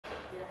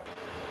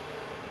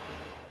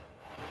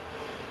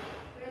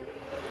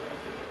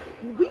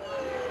Whee!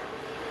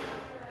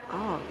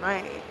 All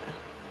right.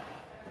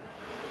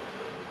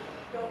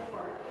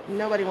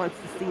 Nobody wants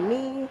to see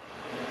me.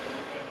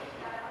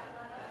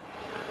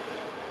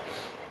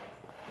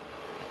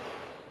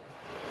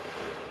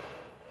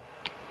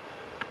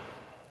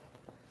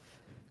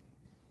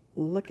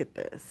 Look at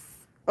this.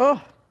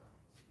 Oh,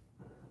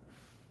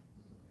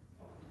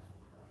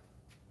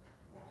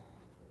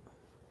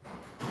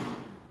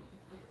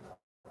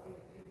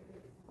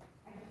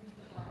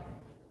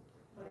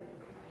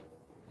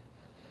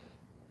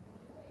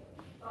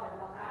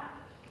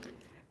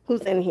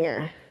 who's in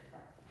here?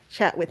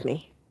 Chat with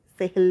me.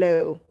 Say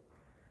hello.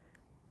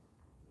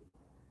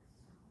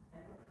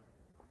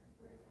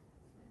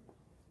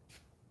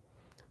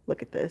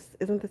 Look at this.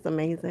 Isn't this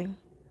amazing?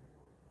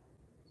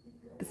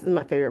 This is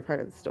my favorite part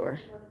of the store.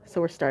 So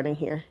we're starting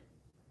here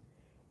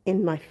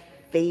in my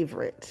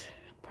favorite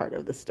part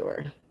of the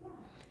store.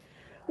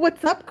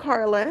 What's up,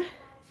 Carla?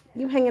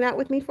 You hanging out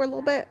with me for a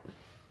little bit?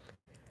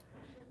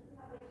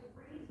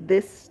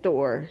 This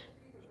store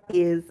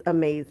is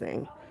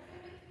amazing.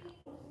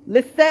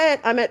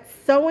 Lisette, I'm at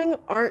Sewing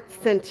Art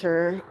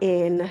Center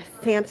in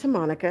Santa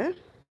Monica,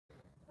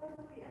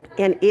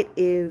 and it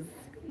is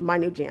my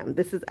new jam.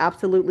 This is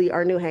absolutely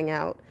our new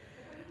hangout.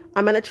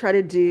 I'm going to try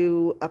to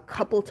do a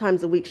couple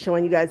times a week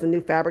showing you guys the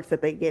new fabrics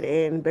that they get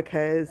in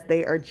because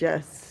they are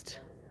just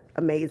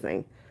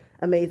amazing.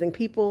 Amazing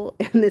people,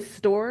 and this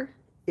store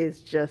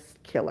is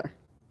just killer.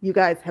 You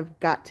guys have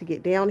got to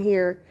get down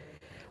here.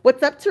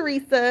 What's up,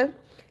 Teresa?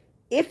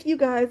 If you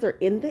guys are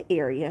in the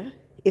area,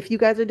 if you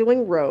guys are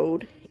doing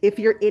road, if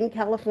you're in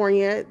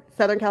California,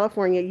 Southern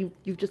California,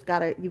 you've just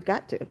you've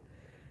got to,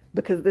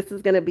 because this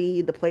is going to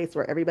be the place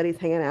where everybody's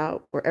hanging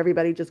out, where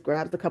everybody just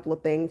grabs a couple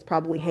of things,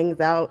 probably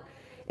hangs out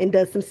and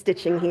does some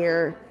stitching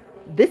here.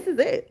 This is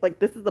it. Like,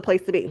 this is the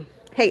place to be.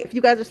 Hey, if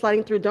you guys are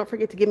sliding through, don't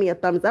forget to give me a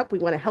thumbs up. We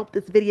want to help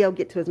this video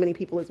get to as many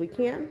people as we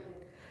can.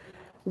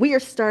 We are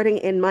starting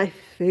in my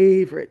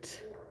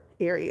favorite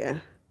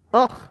area.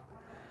 Oh,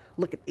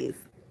 look at these.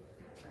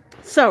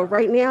 So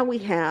right now we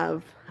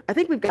have, I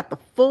think we've got the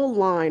full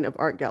line of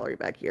art gallery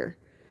back here.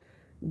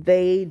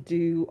 They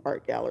do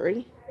art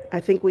gallery. I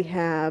think we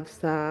have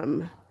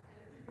some,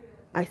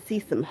 I see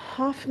some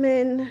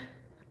Hoffman,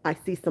 I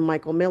see some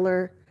Michael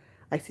Miller,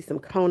 I see some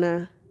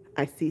Kona,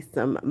 I see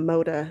some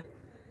Moda.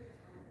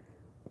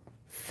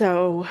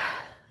 So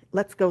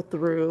let's go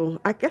through.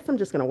 I guess I'm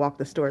just going to walk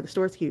the store. The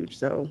store's huge,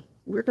 so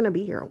we're going to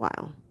be here a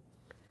while.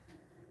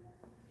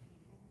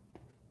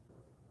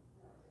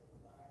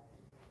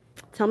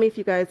 Tell me if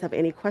you guys have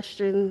any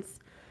questions.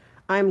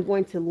 I'm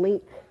going to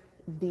link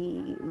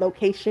the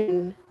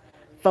location,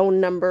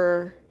 phone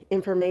number,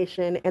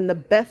 information, and the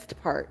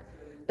best part,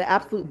 the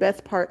absolute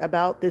best part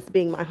about this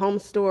being my home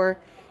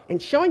store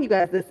and showing you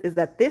guys this is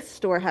that this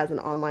store has an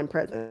online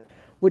presence,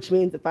 which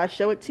means if I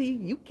show it to you,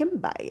 you can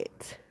buy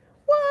it.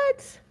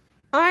 What?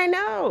 I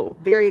know.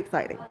 Very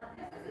exciting.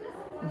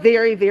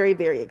 Very, very,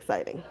 very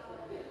exciting.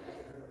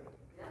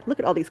 Look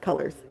at all these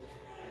colors.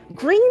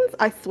 Greens,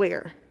 I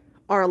swear,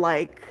 are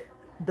like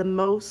the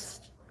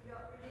most,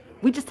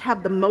 we just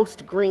have the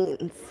most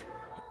greens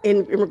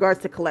in regards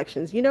to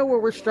collections. You know where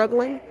we're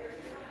struggling?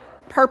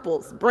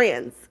 Purples,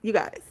 brands, you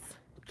guys.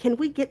 Can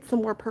we get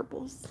some more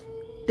purples?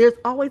 There's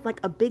always like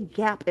a big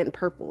gap in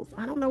purples.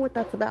 I don't know what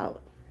that's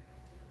about.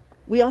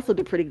 We also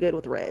do pretty good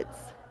with reds.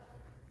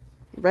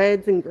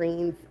 Reds and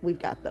greens, we've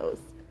got those.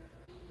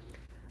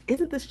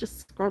 Isn't this just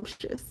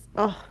scrumptious?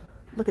 Oh,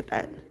 look at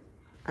that.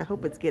 I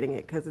hope it's getting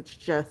it because it's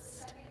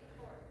just,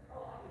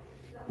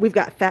 we've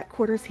got fat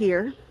quarters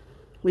here.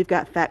 We've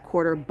got fat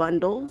quarter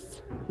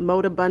bundles,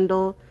 Moda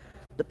bundle,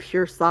 the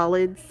Pure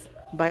Solids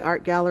by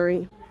Art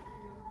Gallery.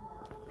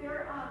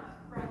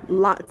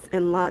 Lots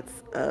and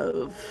lots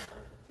of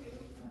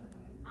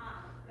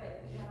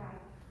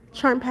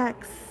charm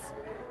packs,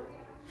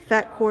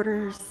 fat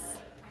quarters,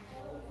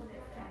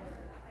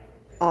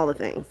 all the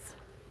things.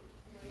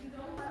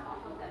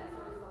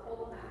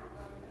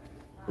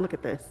 Look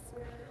at this.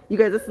 You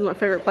guys, this is my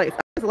favorite place.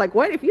 I was like,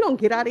 what if you don't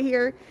get out of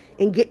here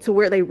and get to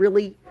where they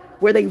really,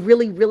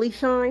 really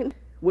shine,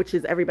 which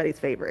is everybody's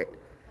favorite.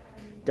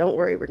 Don't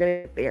worry, we're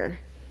gonna get there.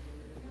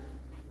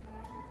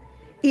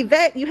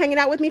 Yvette, you hanging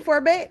out with me for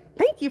a bit?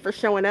 Thank you for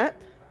showing up.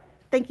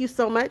 Thank you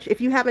so much.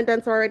 If you haven't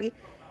done so already,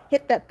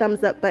 hit that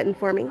thumbs up button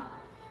for me.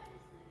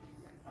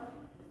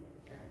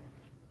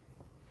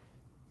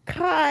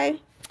 Kai,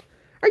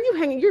 are you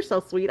hanging? You're so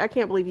sweet. I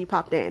can't believe you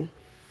popped in.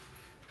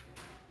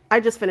 I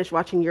just finished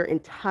watching your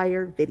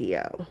entire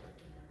video.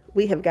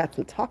 We have got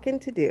some talking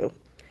to do.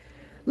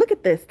 Look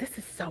at this. This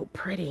is so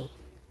pretty.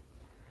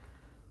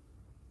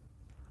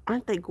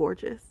 Aren't they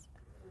gorgeous?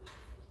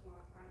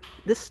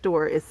 This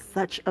store is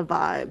such a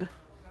vibe.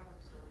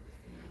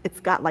 It's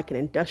got like an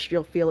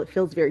industrial feel. It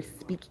feels very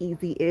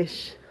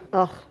speakeasy-ish.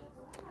 Oh,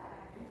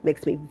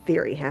 makes me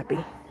very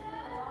happy.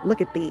 Look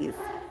at these.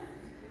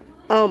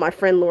 Oh, my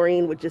friend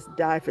Laureen would just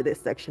die for this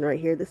section right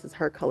here. This is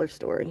her color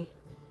story.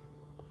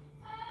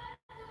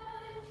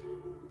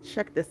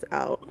 Check this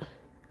out.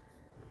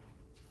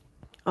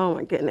 Oh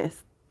my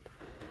goodness.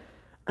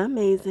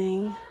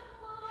 Amazing.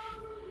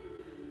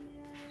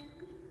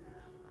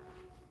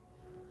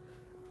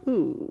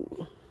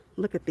 Ooh,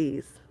 look at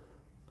these.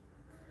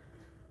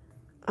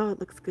 Oh, it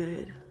looks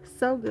good.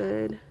 So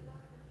good.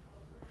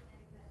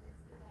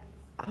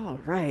 All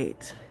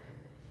right.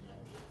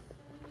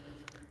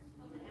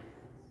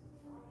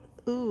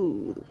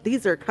 Ooh,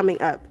 these are coming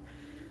up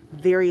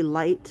very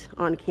light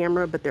on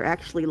camera, but they're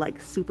actually like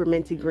super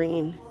minty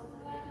green.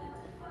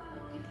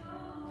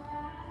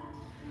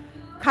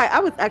 Kai, I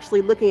was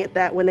actually looking at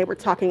that when they were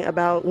talking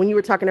about, when you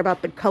were talking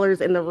about the colors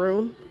in the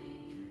room.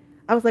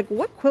 I was like,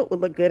 what quilt would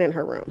look good in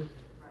her room?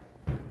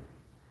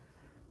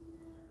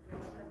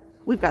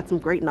 We've got some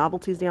great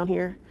novelties down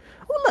here.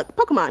 Oh, look,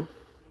 Pokemon.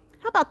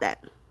 How about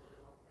that?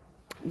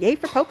 Yay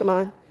for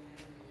Pokemon.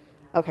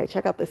 Okay,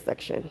 check out this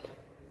section.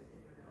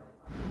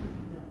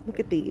 Look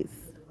at these.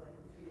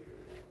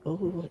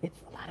 Oh,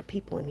 it's a lot of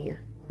people in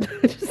here.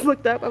 I just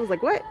looked up. I was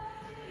like, what?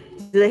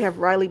 Do they have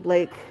Riley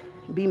Blake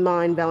Be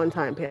Mine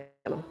Valentine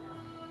panel?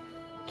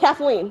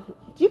 Kathleen,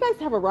 do you guys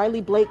have a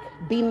Riley Blake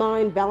Be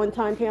Mine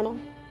Valentine panel?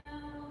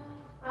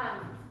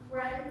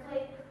 Riley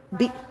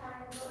Blake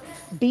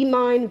Be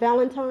Mine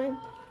Valentine?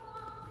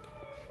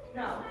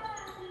 No.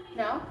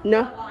 No?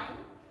 No?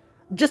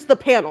 Just the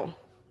panel.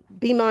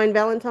 Be Mine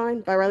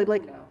Valentine by Riley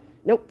Blake? No.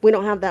 Nope, we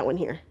don't have that one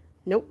here.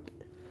 Nope.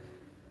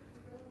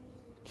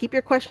 Keep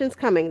your questions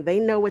coming. They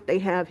know what they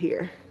have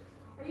here.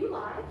 Are you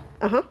live?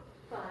 Uh-huh.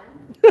 Fun.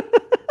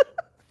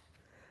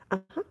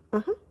 Uh-huh,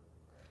 uh-huh.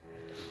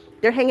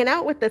 They're hanging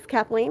out with us,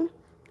 Kathleen.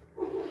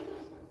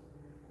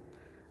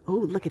 Oh,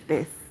 look at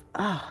this.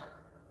 Ah.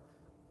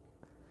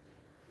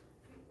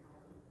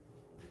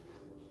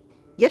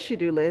 Yes, you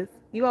do, Liz.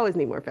 You always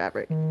need more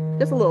fabric.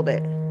 Just a little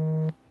bit.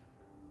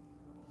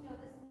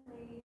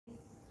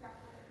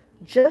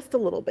 Just a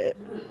little bit.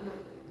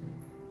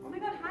 Oh my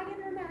God, hi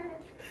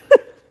internet.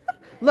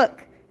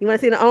 Look, you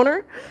want to see the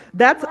owner?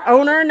 That's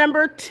owner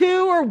number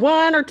 2 or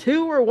 1 or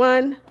 2 or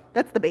 1.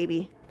 That's the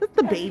baby. That's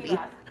the baby.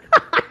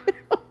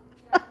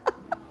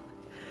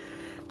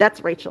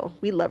 That's Rachel.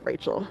 We love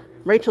Rachel.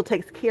 Rachel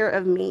takes care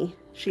of me.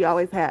 She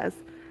always has.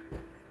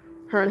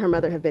 Her and her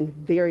mother have been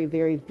very,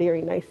 very,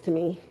 very nice to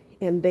me.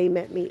 And they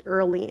met me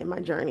early in my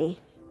journey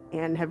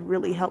and have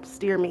really helped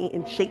steer me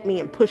and shape me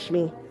and push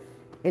me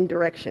in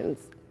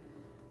directions.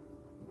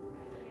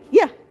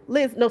 Yeah,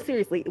 Liz, no,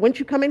 seriously. Once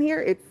you come in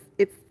here,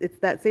 it's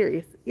that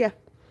serious. Yeah.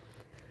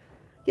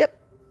 Yep.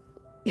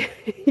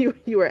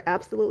 You are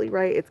absolutely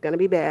right. It's going to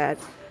be bad.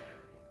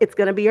 It's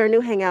going to be our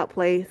new hangout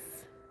place.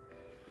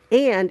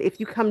 And if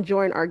you come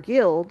join our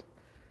guild,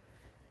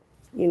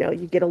 you know,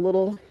 you get a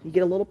little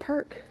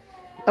perk.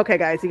 Okay,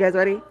 guys, you guys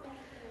ready?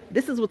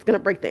 This is what's going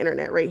to break the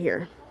internet right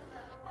here.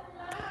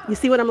 You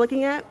see what I'm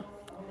looking at?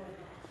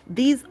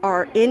 These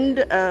are end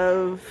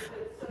of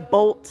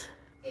bolt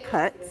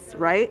cuts,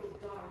 right?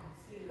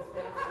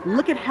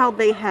 Look at how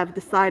they have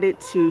decided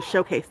to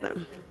showcase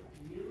them.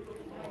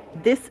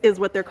 This is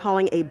what they're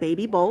calling a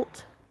baby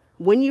bolt.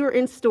 When you're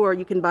in store,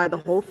 you can buy the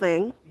whole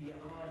thing.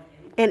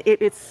 And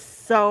it is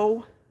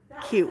so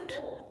cute.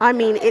 I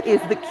mean, it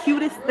is the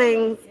cutest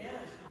things,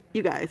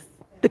 you guys,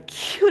 the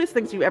cutest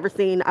things you've ever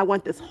seen. I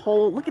want this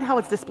whole, look at how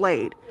it's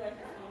displayed.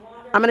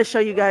 I'm going to show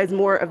you guys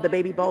more of the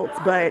baby bolts,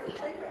 but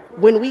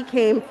when we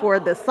came for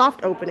the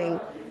soft opening,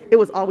 it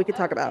was all we could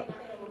talk about.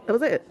 That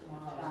was it.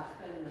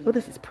 Oh,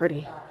 this is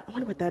pretty. I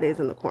wonder what that is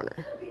in the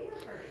corner.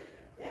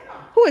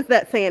 Who is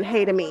that saying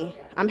hey to me?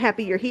 I'm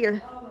happy you're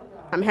here.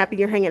 I'm happy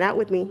you're hanging out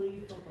with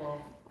me.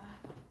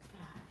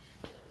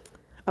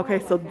 Okay,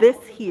 so this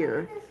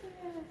here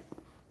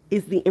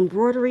is the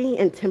embroidery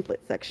and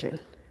template section.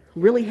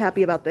 Really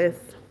happy about this.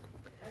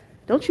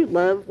 Don't you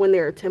love when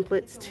there are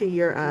templates to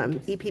your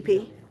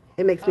EPP?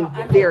 It makes me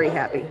very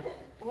happy.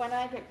 When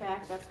I get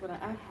back, that's what I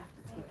have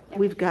to take.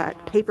 We've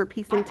got paper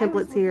piecing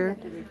templates here.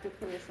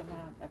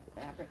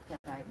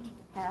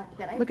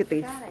 Look at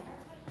these.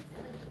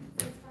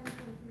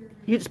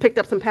 You just picked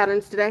up some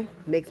patterns today?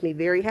 Makes me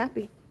very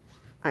happy.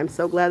 I'm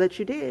so glad that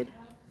you did.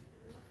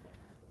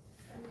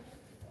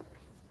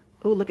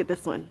 Oh, look at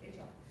this one.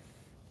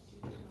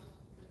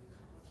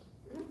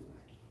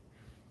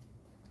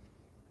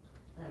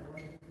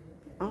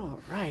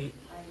 All right.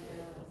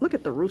 Look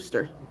at the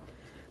rooster.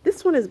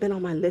 This one has been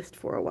on my list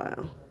for a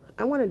while.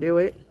 I want to do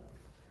it.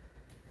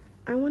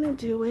 I want to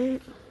do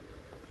it.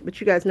 But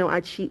you guys know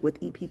I cheat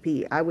with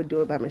EPP. I would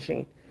do it by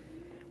machine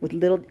with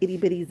little itty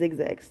bitty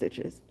zigzag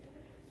stitches.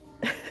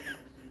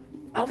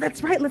 Oh,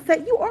 that's right,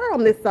 Lisette. You are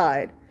on this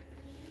side.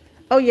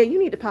 Oh, yeah, you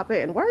need to pop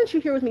in. Why aren't you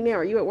here with me now?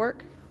 Are you at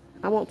work?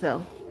 I won't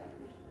tell.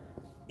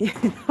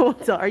 I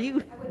won't tell. Are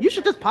you? You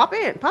should just pop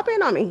in. Pop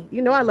in on me.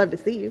 You know I love to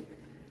see you.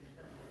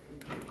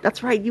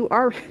 That's right. You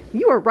are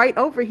right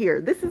over here.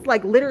 This is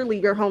like literally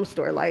your home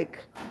store, like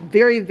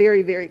very,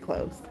 very, very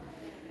close.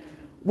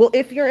 Well,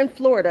 if you're in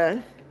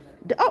Florida,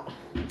 oh,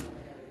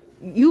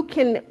 you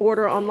can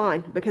order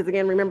online because,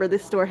 again, remember,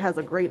 this store has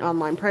a great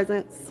online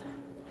presence.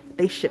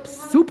 They ship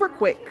super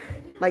quick.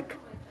 Like,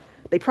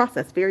 they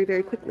process very,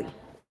 very quickly.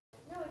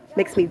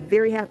 Makes me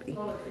very happy.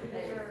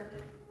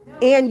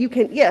 And you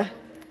can, yeah,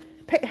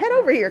 head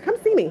over here. Come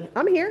see me.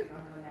 I'm here.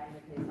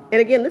 And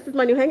again, this is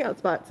my new hangout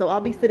spot. So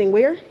I'll be sitting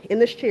where? In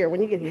this chair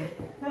when you get here.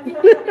 That's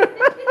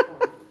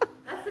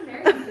the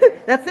American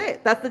chair. That's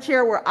it. That's the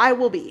chair where I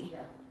will be.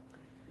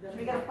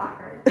 We got a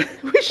placard.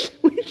 We should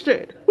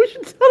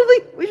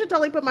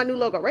totally put my new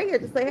logo right here.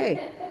 Just say,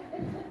 hey,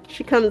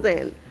 she comes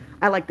in.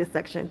 I like this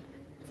section.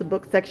 It's a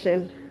book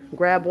section.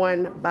 Grab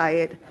one, buy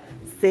it,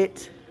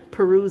 sit,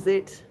 peruse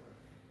it.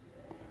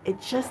 It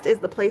just is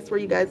the place where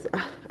you guys,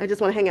 I just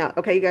want to hang out.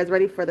 Okay, you guys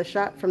ready for the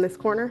shot from this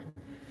corner?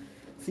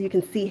 So you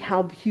can see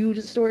how huge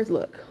the stores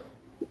look.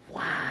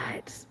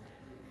 What?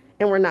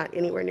 And we're not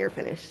anywhere near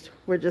finished.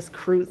 We're just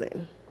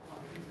cruising.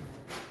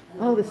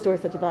 Oh, this store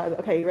is such a vibe.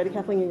 Okay, you ready,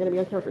 Kathleen? You're going to be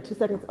on camera for 2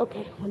 seconds.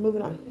 Okay, we're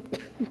moving on.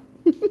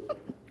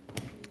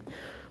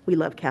 We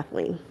love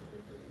Kathleen.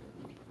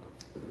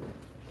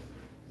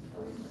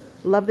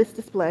 Love this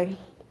display.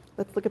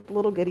 Let's look at the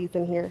little goodies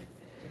in here.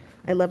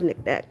 I love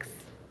knickknacks.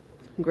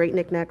 Great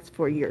knickknacks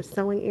for your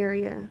sewing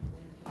area.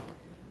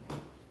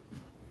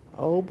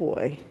 Oh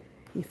boy.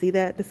 You see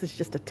that? This is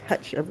just a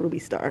touch of Ruby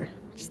Star.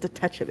 Just a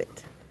touch of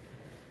it.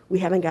 We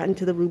haven't gotten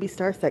to the Ruby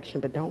Star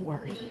section, but don't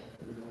worry.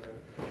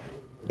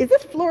 Is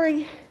this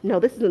Flory? No,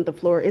 this isn't the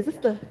floor. Is this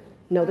the...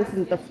 No, this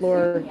isn't the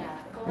floor.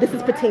 This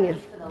is Petunia.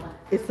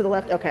 It's to the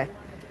left? Okay.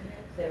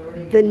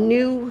 The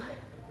new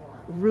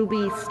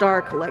Ruby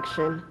Star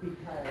collection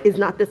is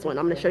not this one.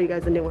 I'm going to show you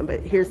guys a new one,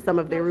 but here's some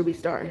of their Ruby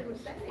Star.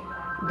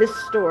 This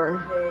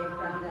store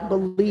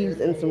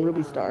believes in some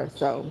Ruby Star,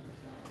 so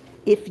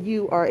if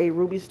you are a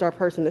Ruby Star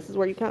person, this is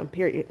where you come,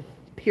 period.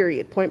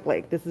 Period, point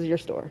blank. This is your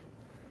store.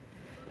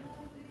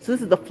 So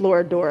this is the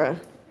Floradora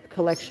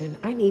collection.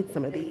 I need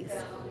some of these.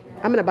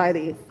 I'm going to buy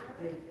these.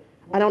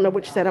 I don't know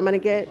which set I'm going to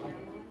get,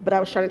 but I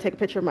was trying to take a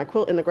picture of my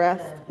quilt in the grass,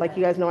 like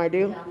you guys know I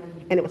do,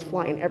 and it was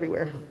flying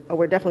everywhere. Oh,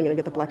 we're definitely going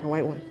to get the black and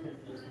white one.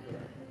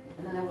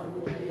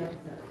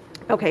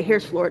 Okay,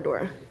 here's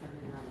Floradora.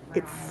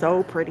 It's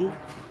so pretty.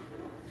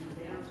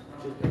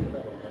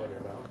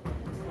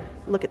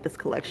 Look at this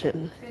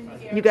collection.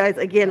 You guys,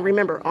 again,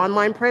 remember,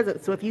 online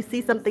presence. So if you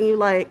see something you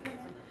like,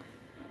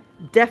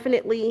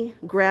 definitely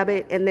grab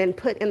it and then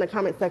put in the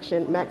comment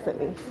section, Mac sent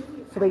me.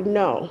 So they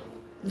know.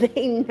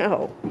 They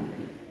know.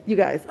 You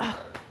guys, oh,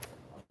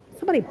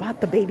 somebody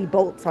bought the baby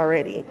bolts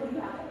already.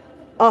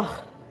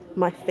 Oh,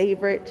 my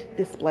favorite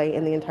display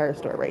in the entire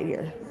store right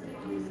here.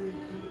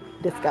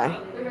 This guy.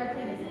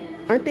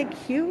 Aren't they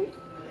cute?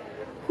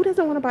 Who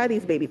doesn't want to buy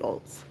these baby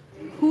bolts?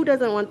 Who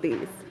doesn't want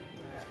these?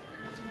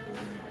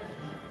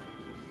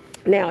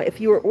 Now,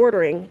 if you are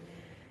ordering,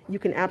 you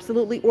can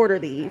absolutely order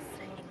these,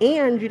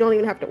 and you don't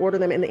even have to order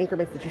them in the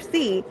increments that you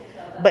see,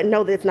 but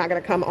know that it's not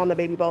going to come on the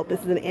baby bolt.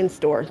 This is an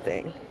in-store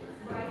thing.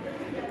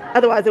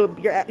 Otherwise,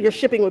 your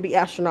shipping would be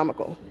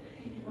astronomical.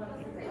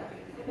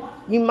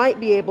 You might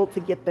be able to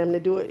get them to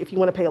do it if you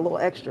want to pay a little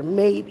extra.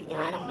 Maybe.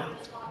 I don't know.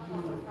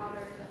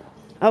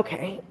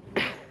 Okay.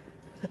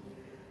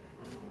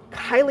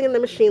 Kylie and the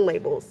Machine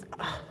labels.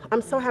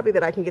 I'm so happy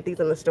that I can get these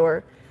in the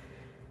store.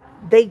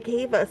 They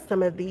gave us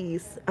some of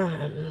these.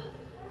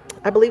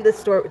 I believe this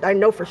store, I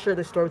know for sure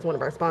this store was one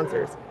of our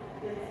sponsors.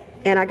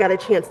 And I got a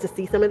chance to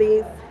see some of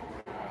these.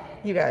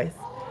 You guys,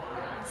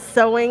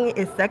 sewing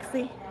is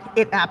sexy.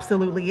 It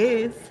absolutely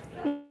is.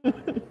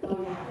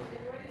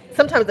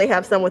 Sometimes they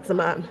have some with some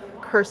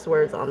curse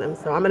words on them.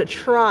 So I'm going to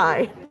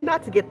try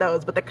not to get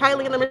those. But the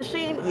Kylie and the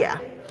Machine, yeah.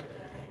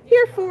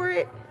 Here for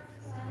it.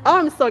 Oh,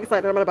 I'm so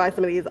excited. I'm going to buy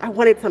some of these. I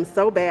wanted some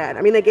so bad.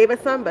 I mean, they gave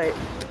us some, but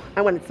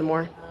I wanted some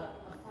more.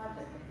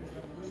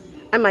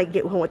 I might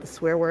get one with the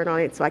swear word on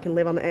it so I can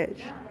live on the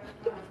edge.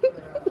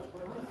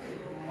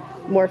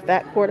 More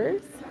fat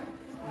quarters.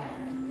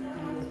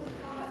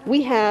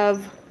 We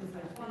have,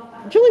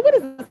 Julie, what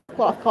is this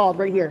cloth called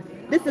right here?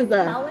 This is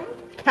a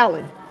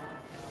Callan.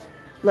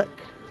 Look,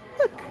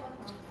 look,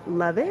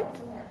 love it.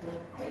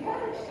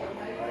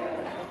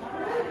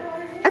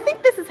 I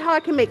think this is how I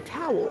can make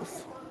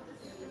towels.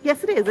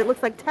 Yes, it is. It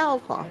looks like towel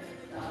cloth.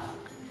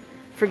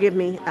 Forgive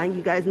me.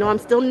 You guys know I'm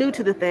still new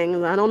to the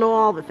things. I don't know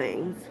all the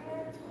things.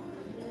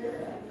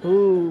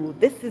 Ooh,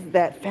 this is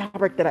that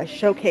fabric that I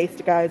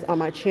showcased, guys, on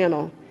my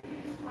channel.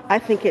 I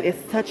think it is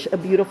such a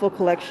beautiful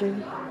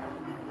collection.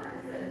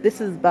 This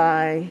is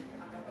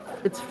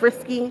it's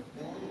Frisky.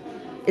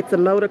 It's a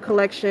Moda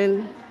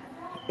collection,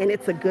 and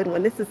it's a good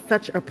one. This is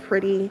such a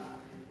pretty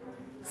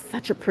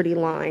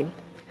line.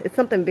 It's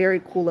something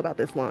very cool about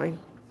this line.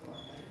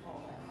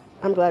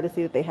 I'm glad to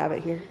see that they have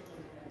it here.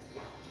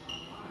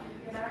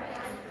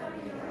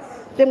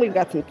 Then we've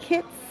got some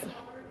kits.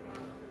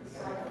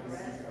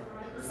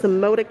 Some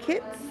Moda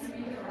kits.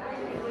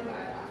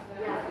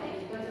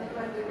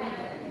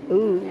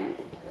 Ooh.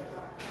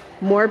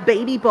 More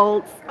baby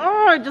bolts.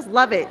 Oh, I just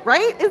love it,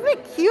 right? Isn't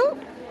it cute?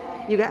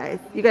 You guys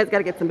got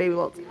to get some baby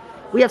bolts.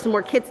 We have some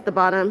more kits at the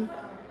bottom.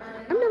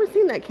 I've never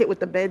seen that kit with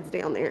the beds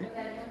down there.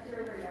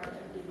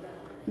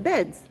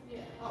 Beds.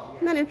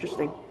 Isn't that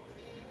interesting?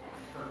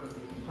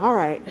 All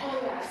right.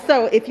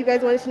 So if you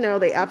guys wanted to know,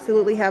 they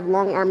absolutely have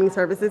long arming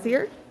services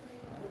here.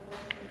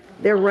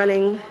 They're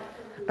running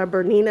a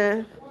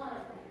Bernina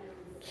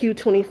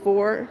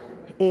Q24,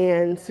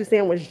 and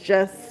Suzanne was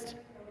just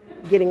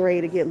getting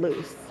ready to get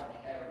loose.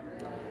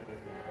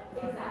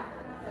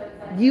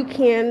 You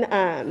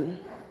can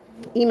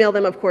email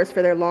them, of course,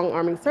 for their long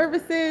arming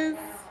services.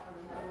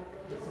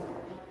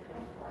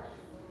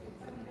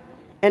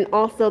 And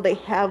also they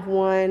have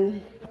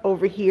one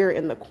over here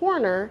in the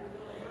corner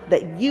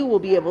that you will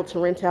be able to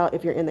rent out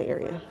if you're in the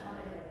area.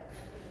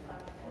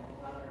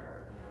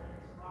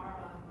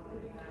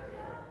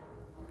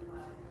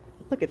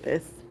 Look at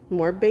this.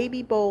 More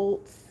baby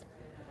bolts.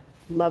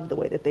 Love the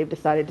way that they've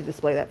decided to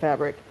display that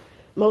fabric.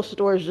 Most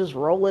stores just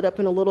roll it up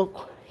in a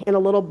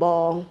little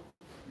ball,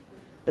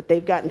 but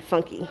they've gotten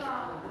funky.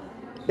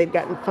 They've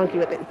gotten funky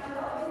with it.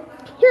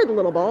 Here are the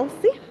little balls.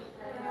 See?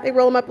 They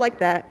roll them up like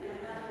that,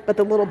 but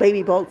the little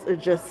baby bolts are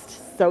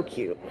just so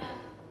cute.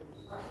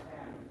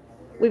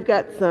 We've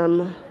got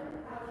some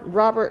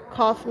Robert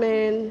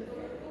Kaufman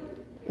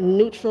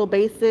neutral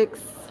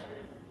basics.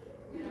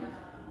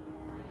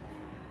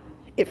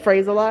 It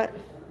frays a lot.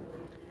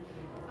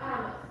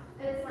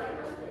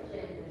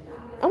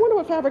 I wonder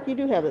what fabric you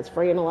do have that's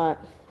fraying a lot.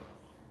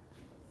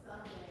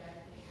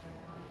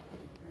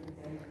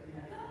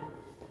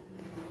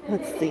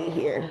 Let's see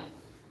here.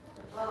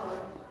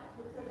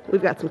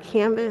 We've got some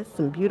canvas,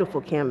 some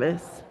beautiful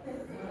canvas.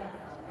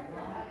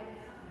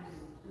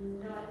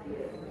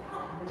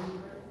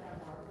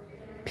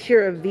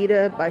 Pura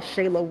Vida by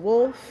Shayla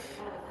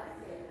Wolf.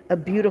 A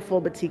beautiful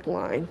batik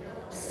line.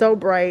 So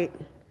bright,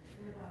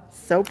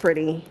 so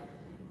pretty.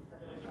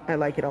 I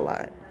like it a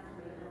lot.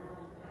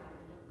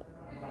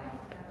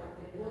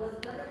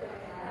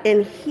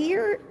 And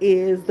here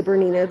is the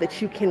Bernina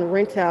that you can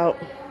rent out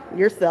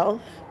yourself.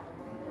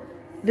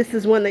 This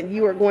is one that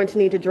you are going to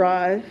need to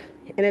drive,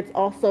 and it's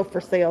also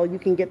for sale. You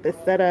can get this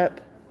set up.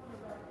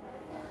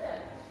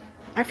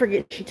 I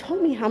forget, she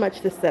told me how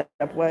much this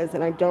setup was,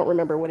 and I don't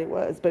remember what it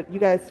was, but you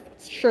guys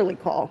surely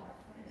call.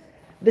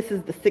 This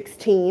is the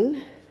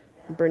 16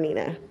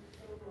 Bernina.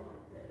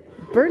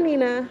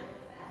 Bernina,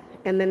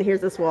 and then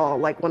here's this wall,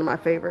 like one of my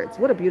favorites.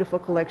 What a beautiful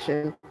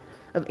collection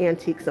of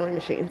antique sewing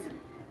machines.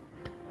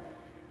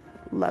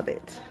 Love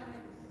it.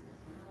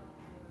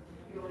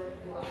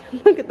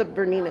 Look at the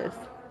Berninas.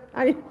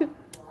 I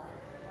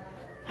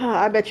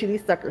bet you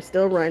these suckers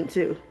still run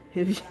too.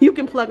 If you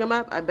can plug them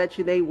up, I bet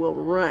you they will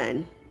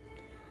run.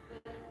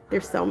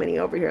 There's so many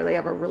over here. They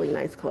have a really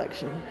nice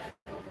collection.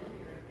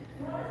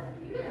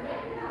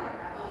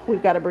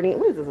 We've got a Bernina.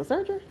 What is this, a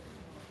serger?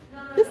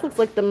 This looks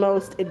like the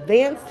most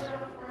advanced.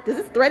 Does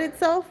this thread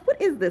itself?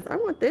 What is this? I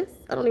want this.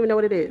 I don't even know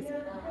what it is.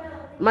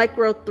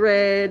 Micro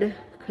thread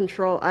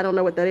control. I don't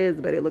know what that is,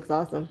 but it looks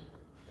awesome.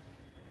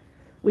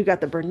 We've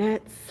got the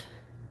Burnett's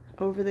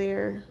over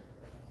there.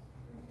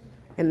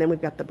 And then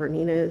we've got the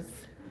Berninas.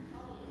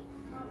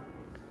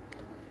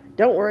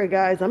 Don't worry,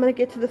 guys. I'm going to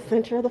get to the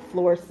center of the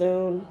floor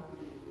soon.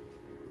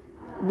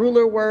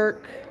 Ruler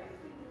work.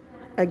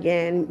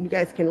 Again, you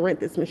guys can rent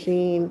this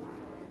machine.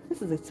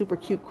 This is a super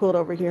cute quilt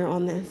over here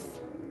on this.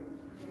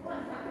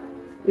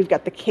 We've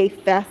got the K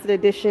Facet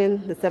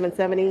Edition, the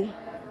 770.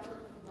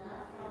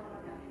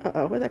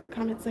 Uh-oh, what did that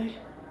comment say?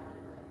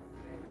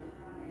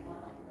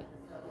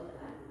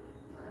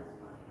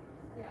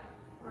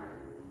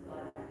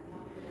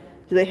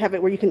 Do they have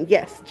it where you can,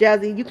 yes,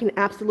 Jazzy, you can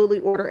absolutely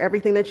order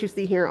everything that you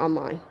see here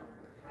online.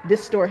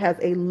 This store has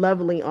a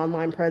lovely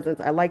online presence.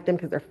 I like them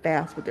because they're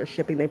fast with their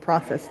shipping. They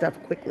process stuff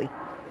quickly.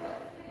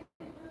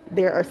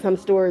 There are some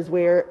stores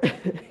where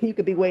you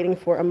could be waiting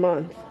for a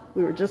month.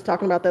 We were just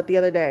talking about that the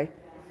other day.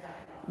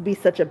 Be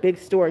such a big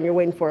store and you're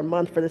waiting for a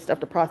month for this stuff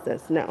to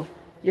process. No,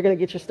 you're going to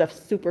get your stuff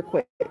super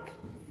quick.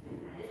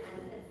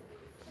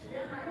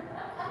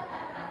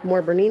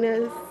 More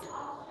Berninas,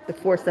 the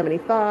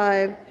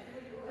 475.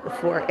 The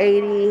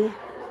 480.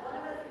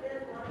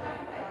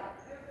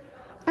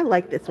 I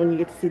like this when you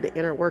get to see the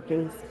inner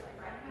workings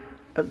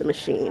of the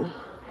machine.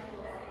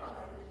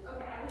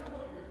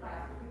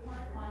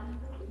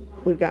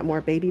 We've got more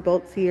baby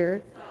bolts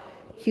here.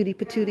 Cutie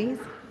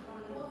patooties.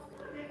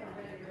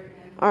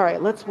 All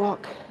right, let's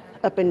walk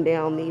up and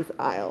down these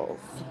aisles.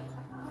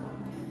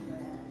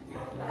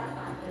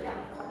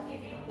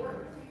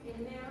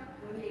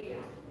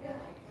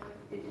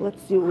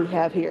 Let's see what we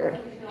have here.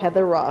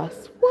 Heather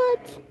Ross.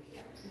 What?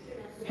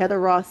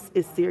 Heather Ross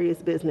is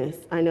serious business.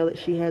 I know that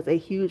she has a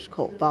huge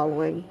cult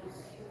following.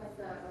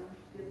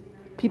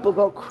 People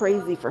go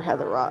crazy for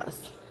Heather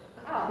Ross.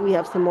 We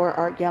have some more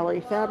art gallery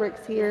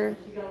fabrics here.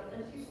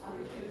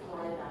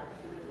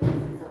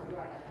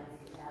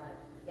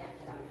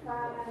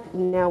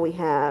 Now we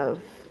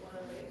have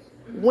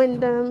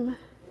Wyndham.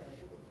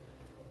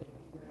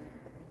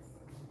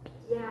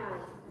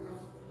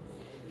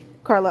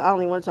 Carla, I don't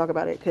even want to talk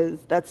about it because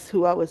that's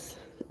who I was.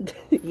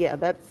 Yeah,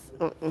 that's,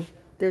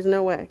 there's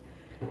no way.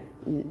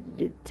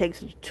 It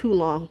takes too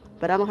long,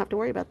 but I don't have to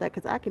worry about that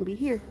because I can be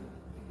here.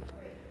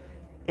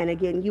 And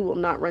again, you will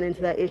not run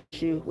into that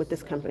issue with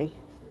this company.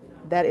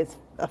 That is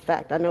a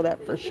fact. I know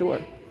that for sure.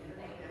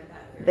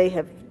 They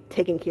have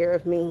taken care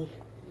of me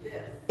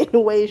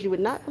in ways you would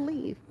not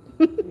believe.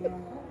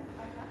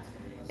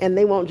 And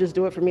they won't just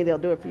do it for me, they'll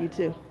do it for you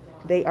too.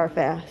 They are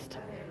fast.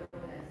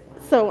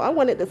 So I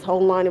wanted this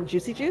whole line of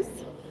Juicy Juice.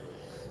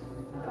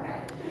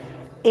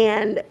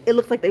 And it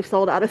looks like they've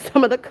sold out of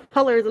some of the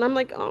colors. And I'm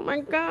like, oh my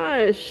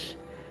gosh.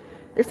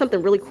 There's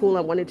something really cool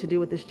I wanted to do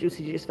with this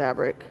Juicy Juice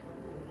fabric.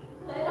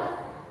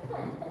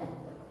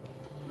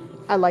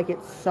 I like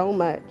it so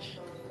much.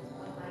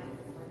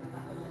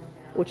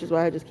 Which is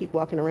why I just keep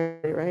walking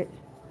around it, right?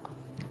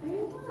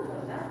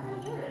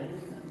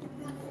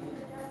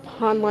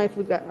 Pond Life,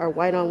 we've got our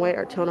white on white,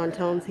 our tone on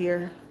tones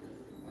here.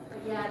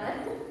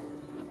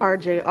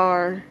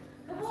 RJR.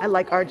 I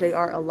like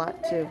RJR a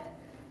lot too.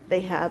 They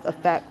have a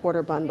fat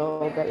quarter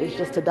bundle that is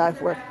just to die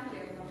for.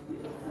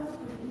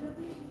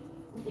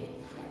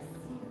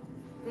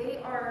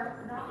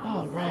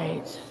 All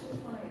right.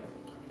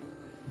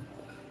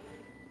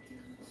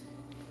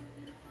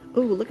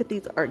 Ooh, look at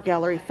these art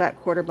gallery fat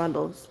quarter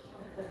bundles.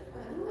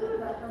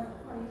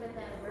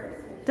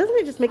 Doesn't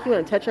it just make you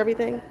want to touch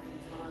everything?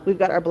 We've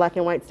got our black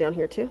and whites down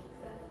here too.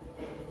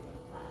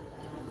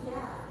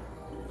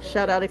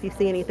 Shout out if you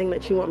see anything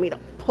that you want me to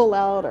pull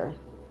out or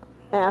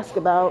ask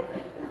about.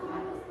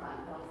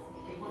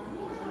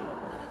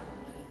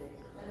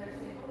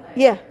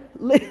 Yeah,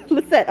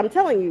 Lisette, I'm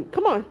telling you,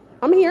 come on.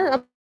 I'm here.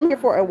 I'm here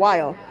for a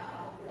while.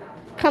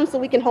 Come so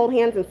we can hold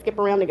hands and skip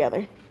around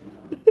together.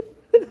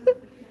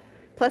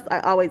 Plus,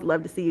 I always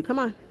love to see you. Come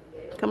on.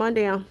 Come on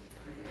down.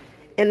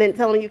 And then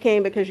tell them you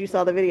came because you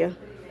saw the video.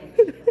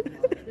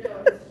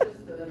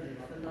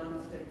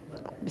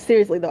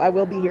 Seriously, though, I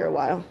will be here a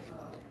while.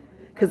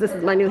 Because this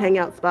is my new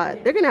hangout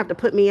spot. They're going to have to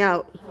put me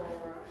out.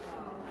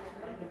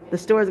 The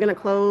store is going to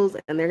close,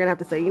 and they're going to have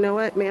to say, you know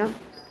what, ma'am?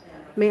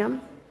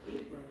 Ma'am,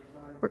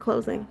 we're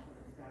closing.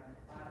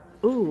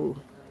 Ooh,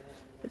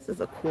 this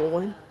is a cool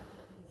one.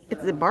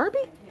 Is it Barbie?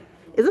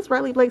 Is this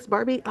Riley Blake's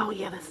Barbie? Oh,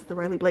 yeah, this is the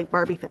Riley Blake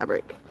Barbie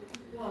fabric.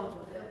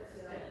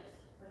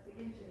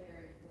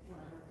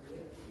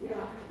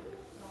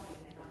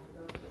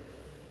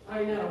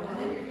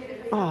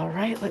 All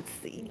right, let's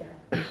see.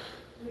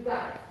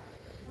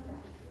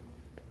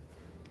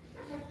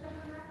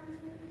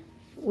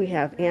 We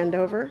have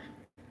Andover.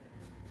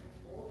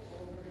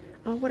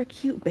 Oh, what a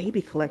cute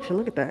baby collection.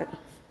 Look at that.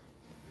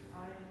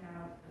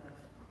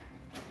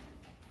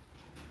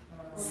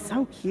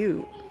 So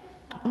cute.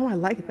 Oh, I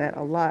like that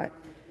a lot.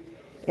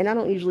 And I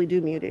don't usually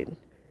do muted,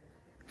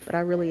 but I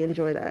really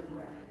enjoy that.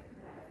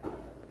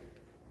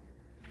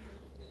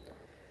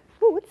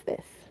 Oh, what's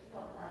this?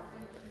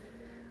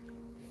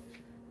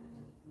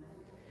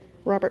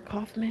 Robert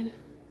Kaufman.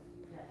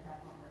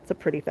 It's a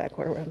pretty fat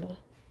quarter bundle.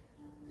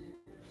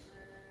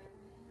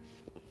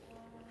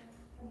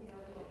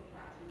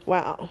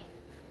 Wow.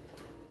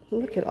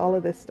 Look at all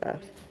of this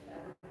stuff.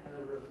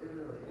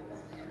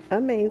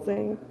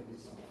 Amazing.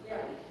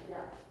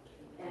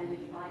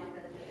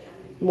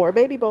 More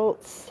baby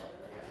bolts.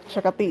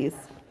 Check out these.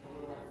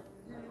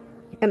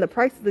 And the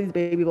price of these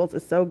baby bolts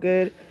is so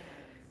good.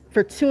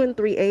 For 2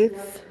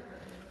 3/8,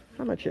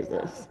 how much is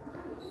this?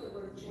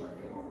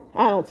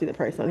 I don't see the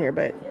price on here,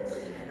 but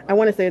I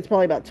want to say it's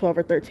probably about 12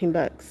 or 13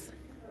 bucks.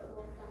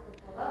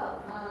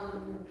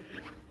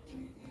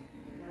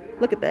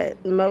 Look at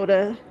that.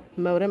 Moda.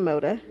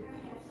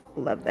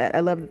 Love that. I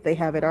love that they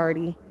have it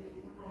already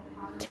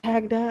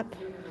tagged up.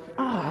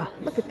 Ah,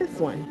 look at this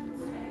one.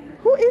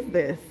 Who is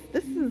this?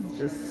 This is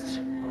just...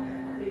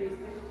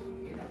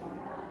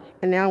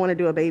 And now I want to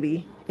do a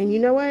baby. And you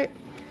know what?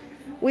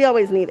 We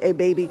always need a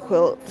baby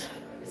quilt.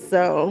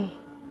 So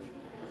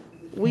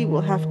we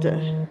will have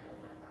to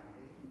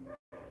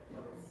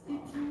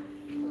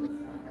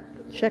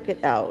check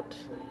it out.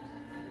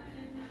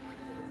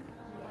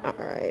 All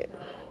right.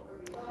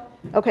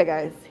 Okay,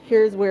 guys.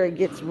 Here's where it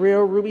gets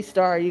real Ruby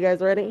Star. You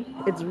guys ready?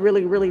 It's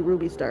really, really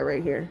Ruby Star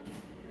right here.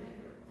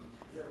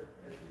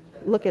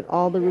 Look at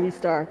all the Ruby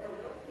Star.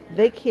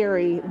 They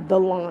carry the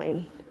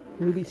line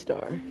Ruby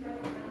Star.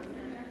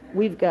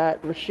 We've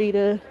got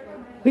Rashida.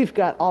 We've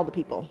got all the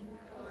people.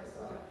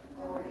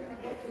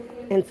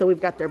 And so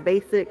we've got their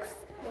basics.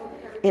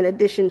 In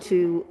addition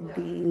to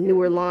the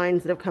newer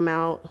lines that have come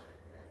out,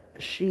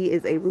 she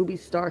is a Ruby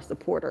Star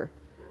supporter.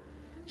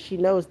 She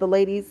knows the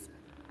ladies,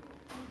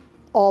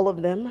 all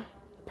of them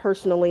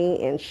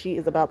personally, and she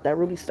is about that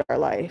Ruby Star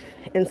life.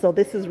 And so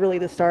this is really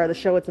the star of the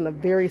show. It's in the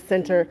very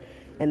center,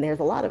 and there's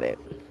a lot of it,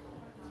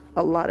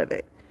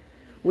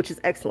 which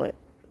is excellent,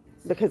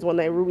 because when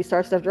the Ruby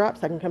Star stuff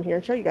drops, I can come here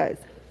and show you guys,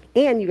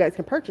 and you guys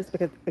can purchase,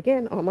 because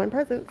again, online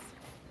presence.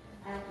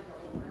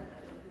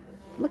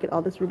 Look at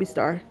all this Ruby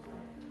Star.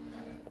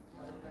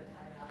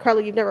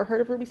 Carla, you've never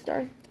heard of Ruby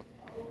Star?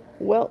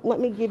 Well, let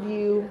me give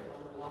you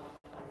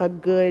a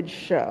good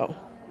show.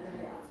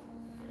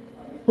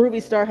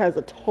 Ruby Star has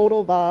a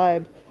total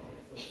vibe,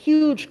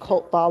 huge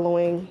cult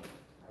following,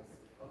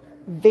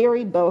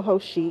 very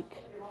boho chic.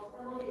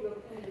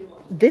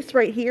 This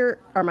right here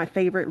are my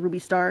favorite Ruby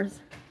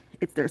Stars.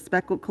 It's their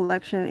speckled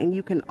collection, and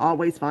you can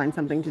always find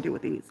something to do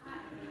with these.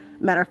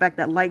 Matter of fact,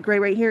 that light gray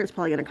right here is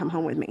probably going to come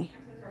home with me.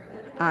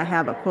 I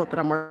have a quilt that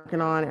I'm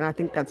working on, and I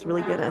think that's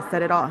really going to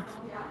set it off.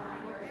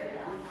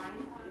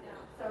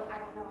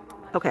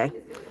 Okay.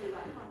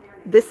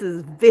 This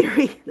is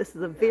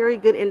a very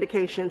good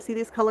indication. See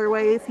these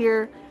colorways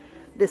here?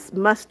 This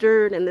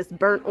mustard and this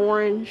burnt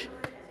orange.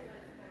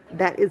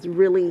 That is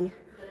really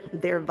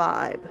their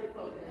vibe.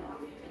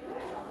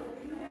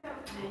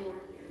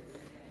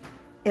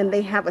 And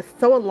they have a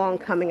sew along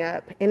coming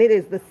up, and it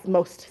is the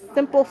most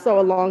simple sew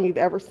along you've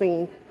ever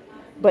seen,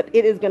 but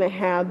it is going to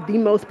have the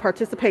most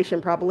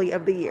participation probably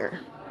of the year.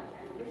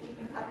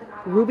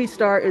 Ruby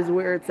Star is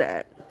where it's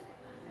at.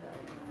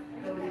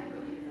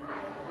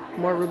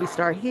 More Ruby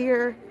Star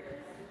here.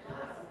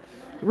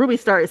 Ruby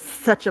Star is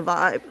such a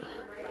vibe,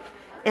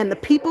 and the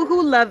people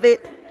who love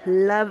it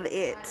love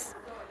it.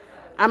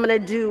 I'm going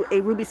to do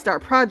a Ruby Star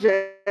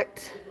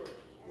project,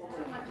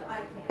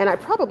 and I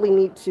probably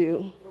need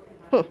to,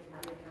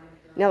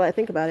 now that I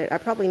think about it, I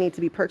probably need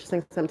to be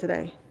purchasing some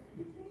today.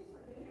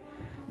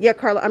 Yeah,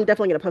 Carla, I'm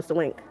definitely going to post a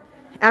link.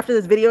 After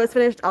this video is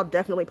finished, I'll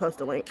definitely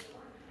post a link.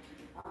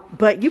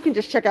 But you can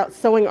just check out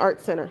Sewing Art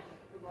Center.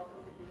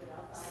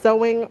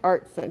 Sewing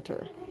Art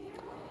Center.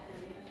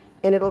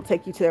 And it'll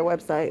take you to their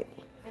website.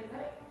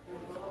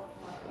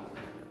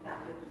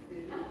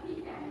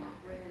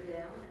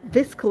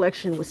 This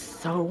collection was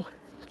so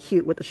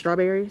cute with the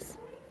strawberries.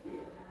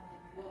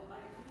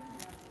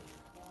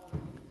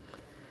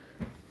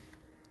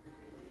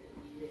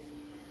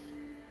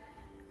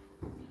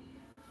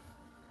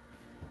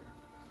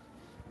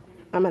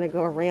 I'm going to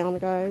go around,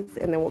 guys,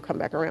 and then we'll come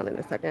back around in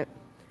a second.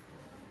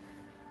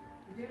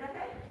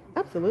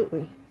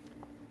 Absolutely.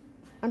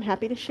 I'm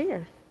happy to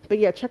share. But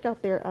yeah, check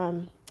out their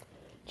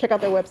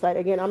website.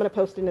 Again, I'm going to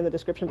post it in the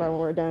description bar when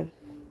we're done.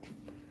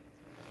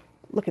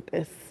 Look at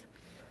this.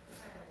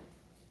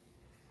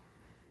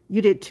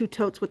 You did 2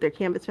 totes with their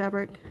canvas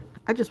fabric.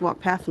 I just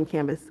walked past some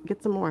canvas.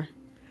 Get some more.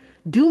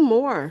 Do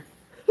more.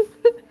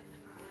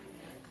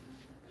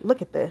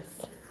 Look at this.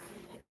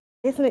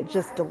 Isn't it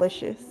just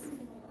delicious?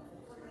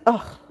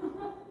 Oh,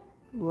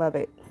 love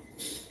it.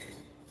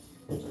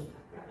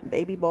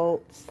 Baby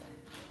bolts.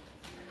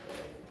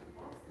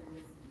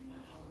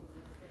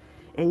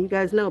 And you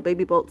guys know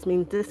baby bolts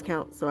mean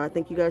discount, so I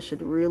think you guys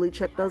should really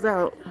check those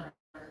out.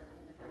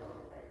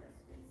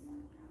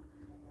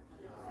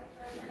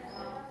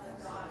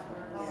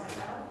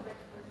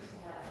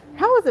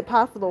 How is it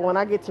possible when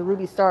I get to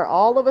Ruby Star,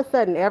 all of a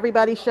sudden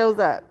everybody shows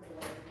up?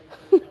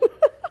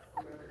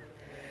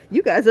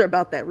 You guys are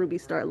about that Ruby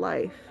Star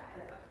life.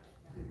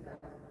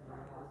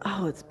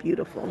 Oh, it's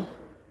beautiful.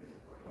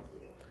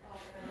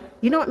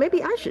 You know what?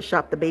 Maybe I should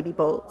shop the baby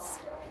bolts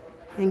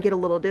and get a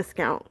little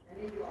discount.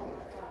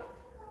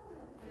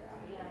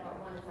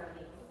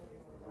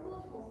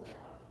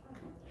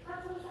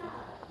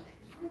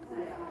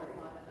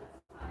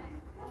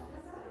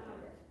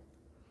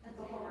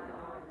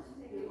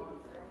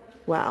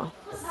 Wow,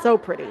 so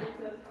pretty.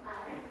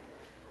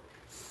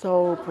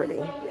 So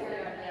pretty.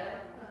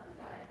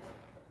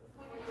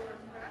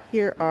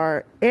 Here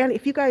are, and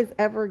if you guys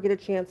ever get a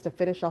chance to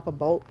finish off a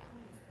bolt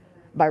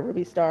by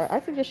Ruby Star,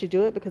 I suggest you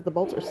do it because the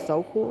bolts are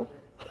so cool.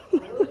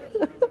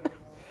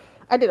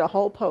 I did a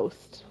whole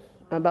post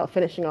about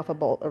finishing off a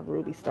bolt of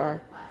Ruby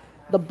Star.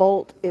 The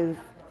bolt is,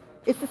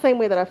 it's the same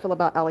way that I feel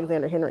about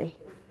Alexander Henry.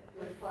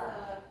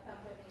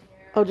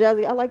 Oh,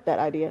 Jazzy, I like that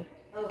idea.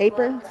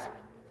 Aprons.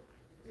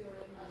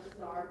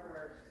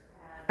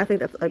 I think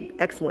that's an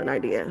excellent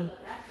idea.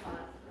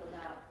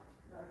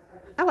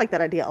 I like that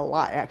idea a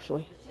lot,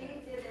 actually.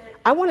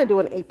 I want to do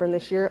an apron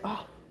this year.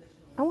 Oh,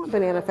 I want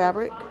banana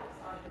fabric.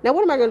 Now,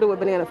 what am I going to do with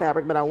banana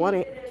fabric? But I want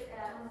it.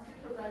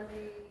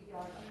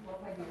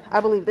 I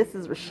believe this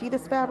is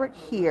Rashida's fabric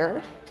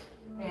here.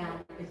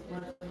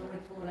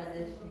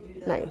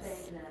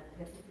 Nice.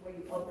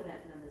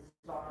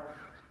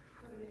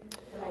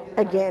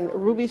 Again,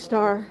 Ruby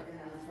Star,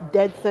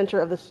 dead center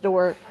of the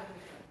store.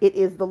 It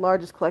is the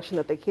largest collection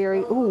that they carry.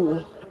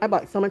 Ooh, I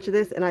bought so much of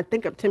this, and I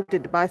think I'm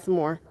tempted to buy some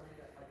more.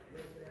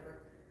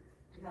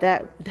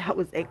 That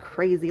was a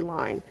crazy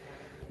line.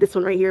 This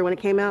one right here, when it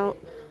came out,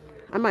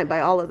 I might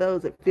buy all of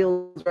those. It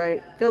feels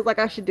right. Feels like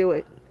I should do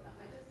it.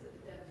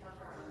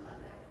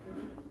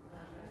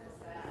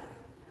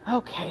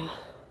 Okay,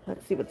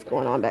 let's see what's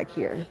going on back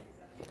here.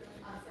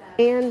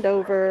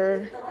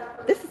 Andover.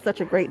 This is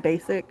such a great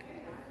basic.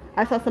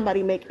 I saw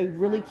somebody make a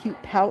really cute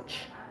pouch.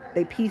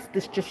 They pieced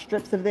this, just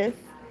strips of this,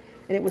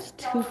 and it was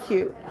too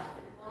cute.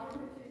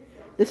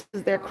 This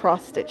is their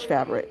cross stitch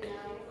fabric.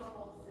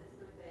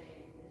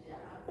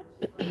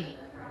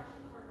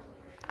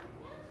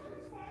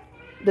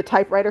 The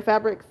typewriter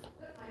fabrics,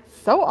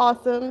 so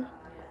awesome.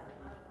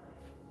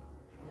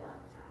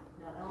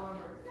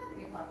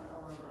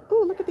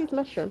 Oh, look at these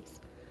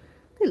mushrooms.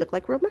 They look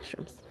like real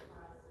mushrooms.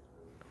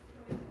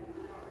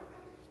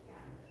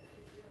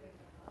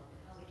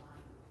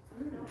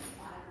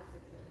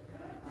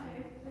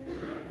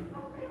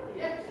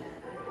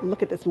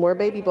 Look at this, more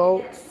baby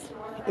bolts.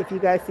 If you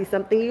guys see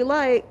something you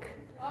like,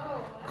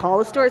 call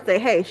the store and say,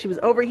 hey, she was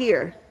over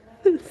here.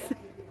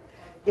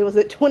 It was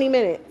at 20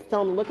 minutes.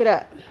 Tell them to look it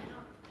up.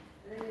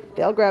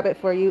 They'll grab it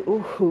for you.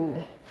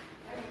 Ooh,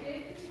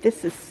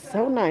 this is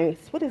so nice.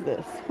 What is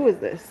this? Who is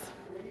this?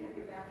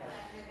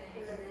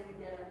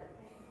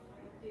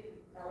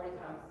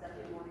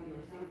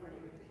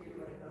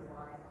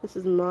 This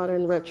is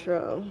modern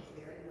retro.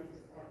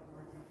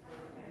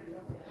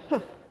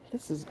 Huh.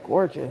 This is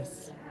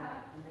gorgeous.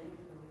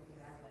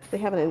 They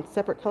have it in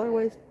separate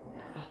colorways.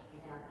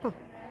 Huh.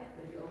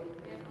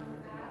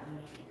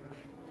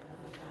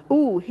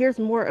 Ooh, here's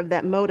more of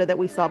that moda that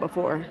we saw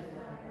before.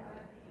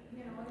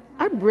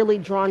 I'm really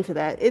drawn to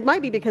that. It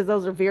might be because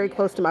those are very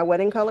close to my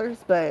wedding colors,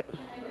 but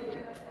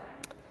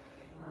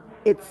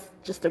it's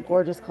just a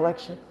gorgeous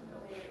collection.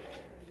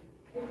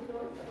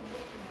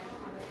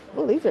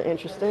 Oh, these are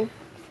interesting.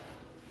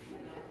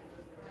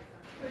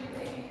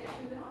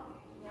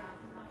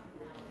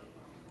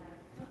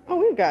 Oh,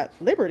 we've got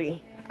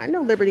Liberty. I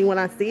know Liberty when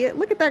I see it.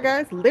 Look at that,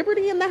 guys.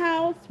 Liberty in the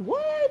house.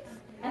 What?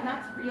 And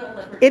that's real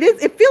Liberty. It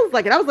is. It feels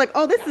like it. I was like,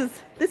 oh,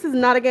 this is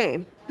not a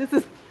game. This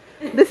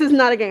is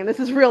not a game. This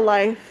is real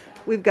life.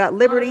 We've got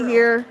Liberty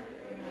here.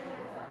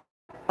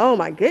 Oh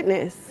my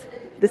goodness.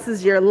 This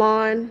is your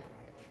lawn.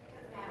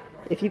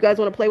 If you guys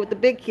want to play with the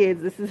big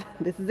kids, this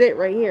is it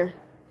right here.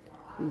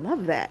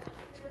 Love that.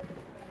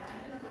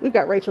 We've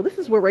got Rachel. This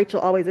is where Rachel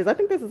always is. I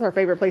think this is her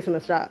favorite place in the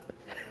shop.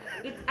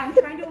 I'm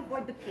trying to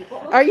avoid the people.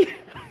 Are you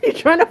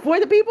trying to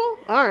avoid the people?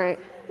 All right.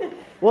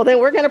 Well, then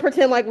we're going to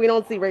pretend like we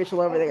don't see Rachel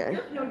over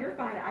there. No, you're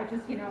fine. I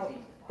just,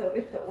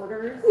 if the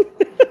orders,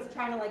 it's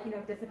trying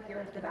to,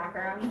 disappear into the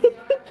background.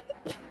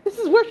 This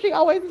is where she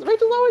always is.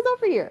 Rachel's always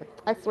over here.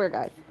 I swear,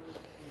 guys.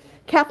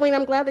 Kathleen,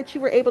 I'm glad that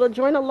you were able to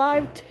join a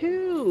live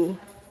too.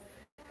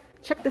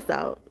 Check this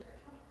out.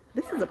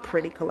 This is a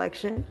pretty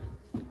collection.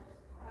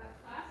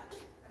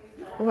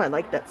 Oh, I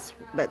like that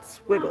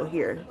swiggle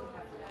here.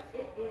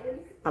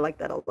 I like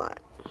that a lot.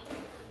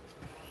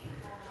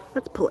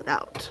 Let's pull it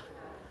out.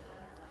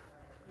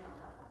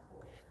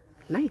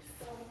 Nice.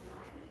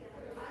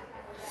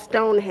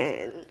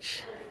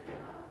 Stonehenge.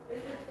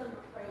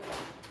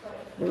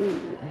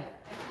 Ooh.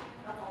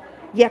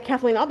 Yeah,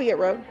 Kathleen, I'll be at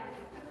Road.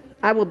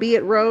 I will be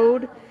at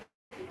Road,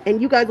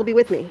 and you guys will be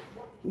with me.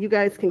 You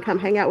guys can come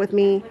hang out with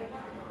me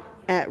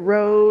at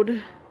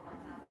Road.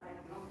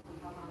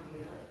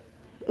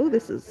 Oh,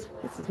 this is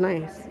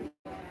nice.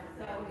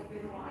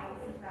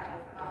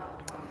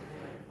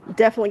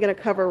 Definitely going to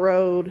cover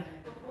Road.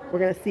 We're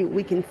going to see what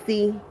we can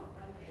see.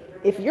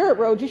 If you're at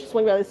Road, you should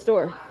swing by the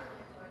store.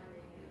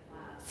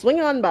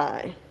 Swing on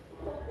by.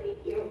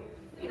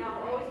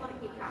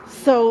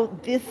 So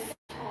this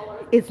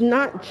is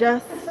not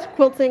just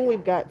quilting.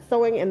 We've got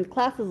sewing, and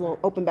classes will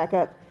open back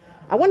up.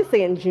 I want to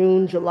say in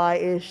June,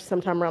 July-ish,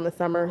 sometime around the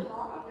summer.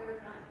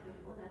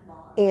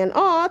 And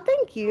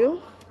thank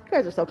you. You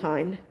guys are so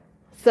kind.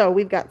 So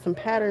we've got some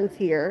patterns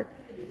here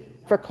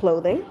for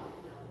clothing.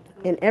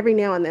 And every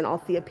now and then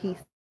I'll see a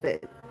piece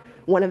that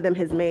one of them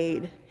has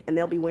made, and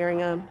they'll be wearing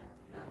them,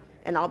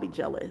 and I'll be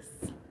jealous.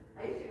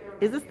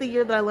 Is this the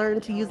year that I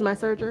learned to use my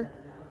serger?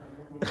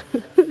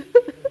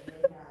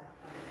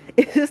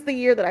 Is this the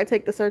year that I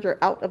take the serger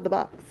out of the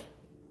box?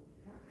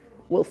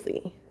 We'll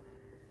see.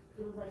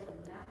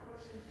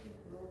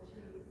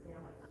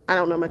 I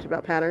don't know much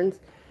about patterns,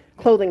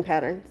 clothing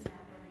patterns,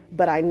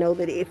 but I know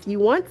that if you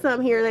want some,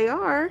 here they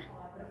are.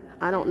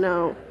 I don't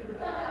know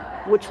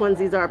which ones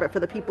these are, but for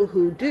the people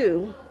who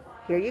do,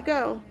 here you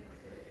go.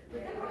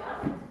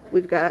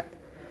 We've got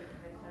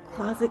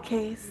closet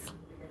case,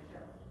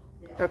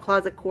 or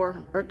closet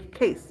core, or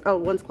case. Oh,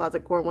 one's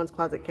closet core, one's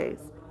closet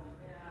case.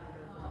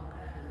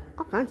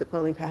 All kinds of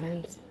clothing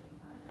patterns.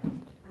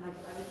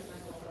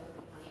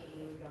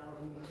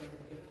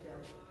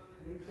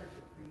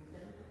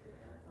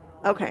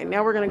 Okay,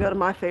 now we're going to go to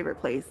my favorite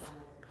place.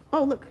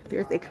 Oh, look,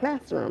 there's a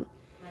classroom.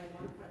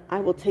 I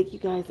will take you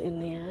guys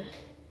in there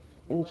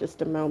in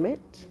just a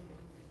moment.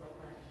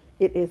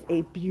 It is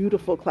a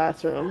beautiful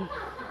classroom.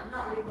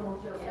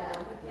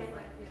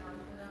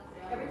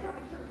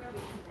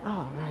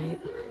 All right.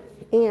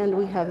 And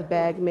we have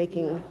bag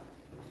making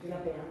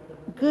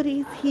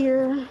goodies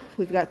here.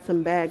 We've got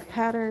some bag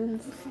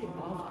patterns.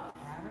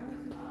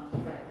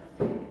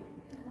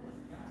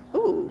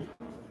 Ooh,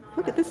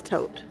 look at this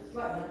tote.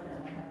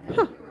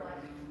 Huh.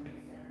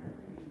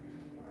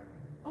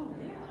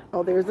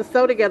 Oh, there's a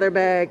sew together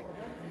bag.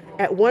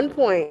 At one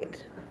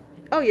point,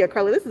 oh yeah,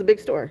 Carly, this is a big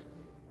store.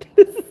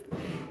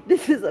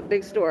 This is a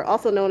big store,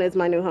 also known as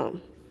my new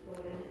home.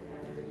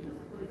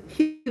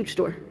 Huge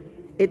store.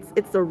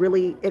 It's a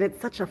really, and it's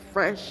such a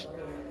fresh,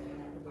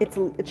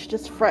 it's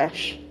just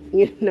fresh.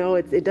 You know,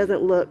 it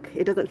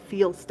doesn't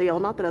feel stale.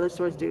 Not that other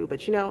stores do,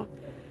 but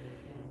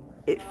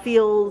it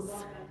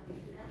feels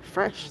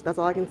fresh. That's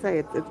all I can say.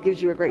 It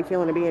gives you a great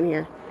feeling to be in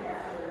here.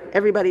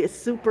 Everybody is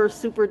super,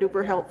 super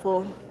duper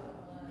helpful.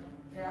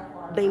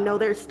 They know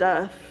their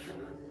stuff.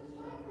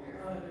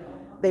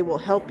 They will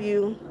help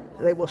you.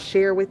 They will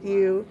share with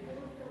you.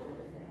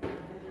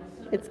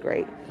 It's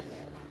great.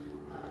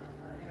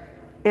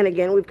 And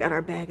again, we've got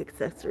our bag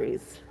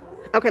accessories.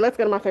 Okay, let's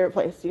go to my favorite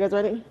place. You guys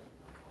ready?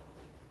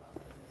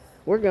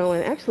 We're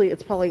going. Actually,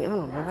 it's probably, I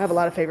don't know. I have a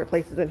lot of favorite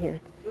places in here.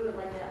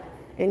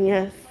 And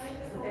yes,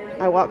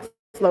 I walk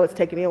slow. It's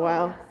taking me a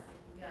while.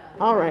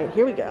 All right,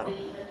 here we go.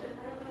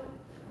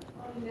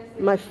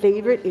 My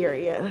favorite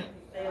area.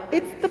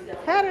 It's the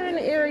pattern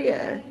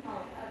area.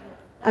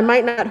 I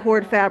might not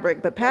hoard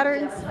fabric, but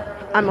patterns,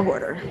 I'm a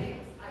hoarder.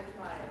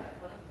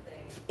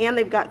 And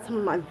they've got some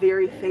of my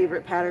very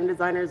favorite pattern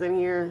designers in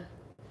here.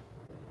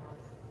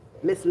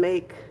 Miss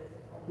Make,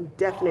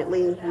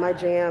 definitely my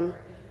jam.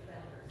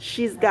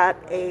 She's got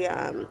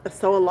a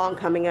sew along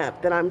coming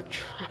up that I'm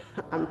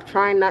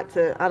trying not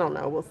to, I don't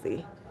know, we'll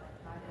see.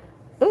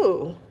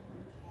 Ooh,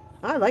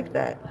 I like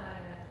that.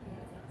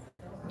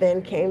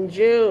 Then came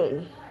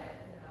June.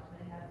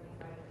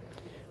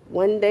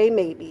 One day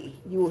maybe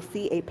you will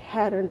see a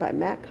pattern by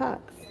Matt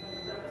Cox.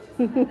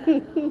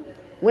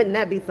 Wouldn't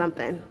that be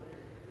something?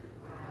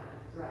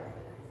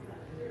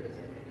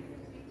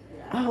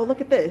 Oh,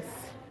 look at this.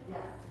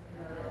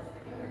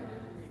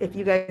 If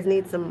you guys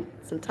need some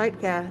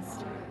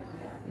typecast,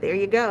 there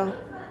you go.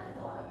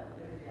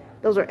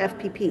 Those are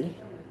FPP.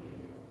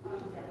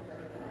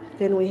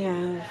 Then we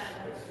have,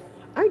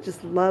 I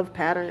just love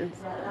patterns.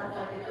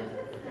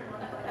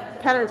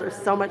 Patterns are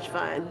so much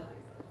fun.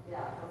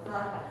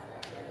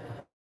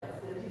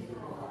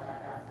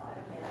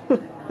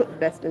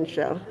 Best in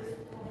show.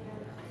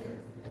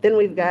 Then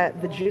we've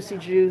got the Juicy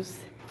Juice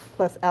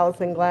plus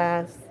Allison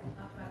Glass.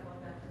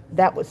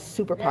 That was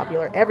super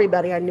popular.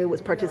 Everybody I knew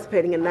was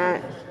participating in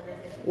that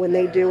when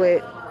they do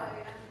it.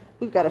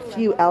 We've got a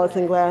few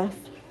Allison Glass.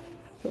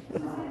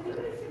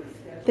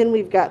 Then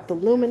we've got the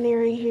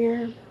Luminary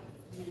here.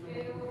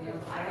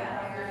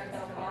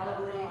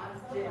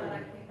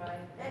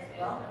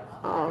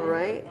 All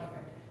right.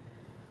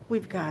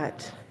 We've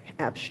got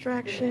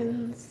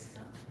Abstractions.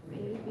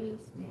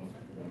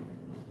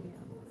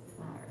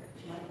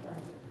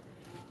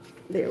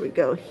 There we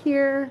go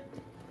here.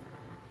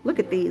 Look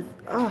at these.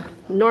 Oh,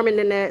 Norman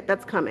Nanette,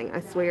 that's coming,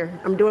 I swear.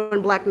 I'm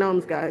doing black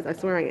gnomes, guys. I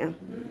swear I am.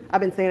 I've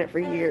been saying it for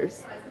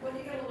years.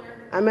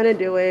 I'm going to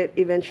do it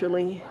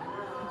eventually.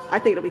 I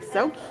think it'll be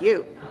so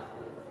cute.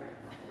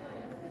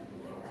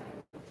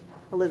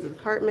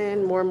 Elizabeth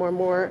Hartman,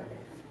 more.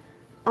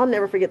 I'll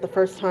never forget the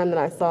first time that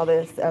I saw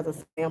this as a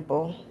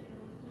sample.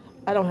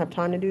 I don't have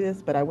time to do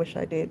this, but I wish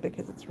I did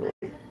because it's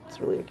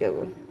really a good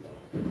one.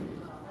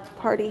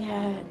 Party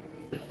hat.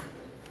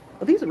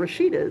 Oh, these are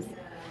Rashida's.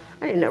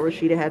 I didn't know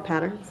Rashida had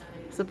patterns.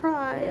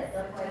 Surprise.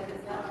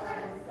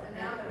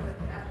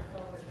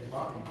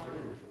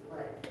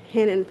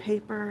 Pen and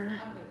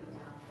paper.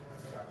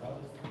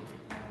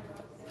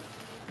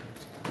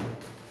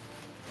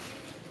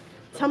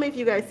 Tell me if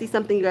you guys see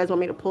something you guys want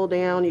me to pull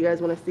down, you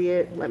guys want to see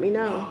it, let me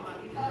know.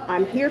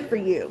 I'm here for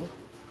you.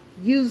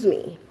 Use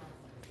me.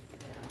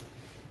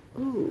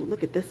 Ooh,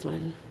 look at this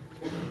one.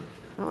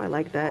 Oh, I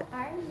like that.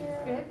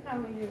 Good. How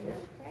are you?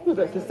 Who's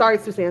this? Sorry,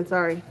 Suzanne,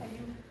 sorry.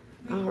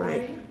 All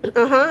right.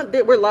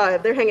 We're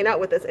live. They're hanging out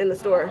with us in the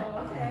store.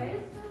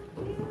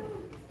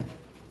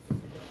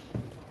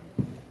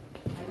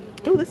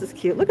 Oh, this is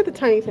cute. Look at the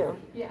Tiny Town.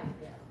 Yeah.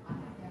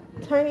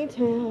 Tiny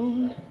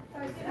Town.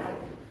 That's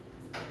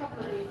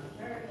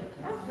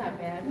not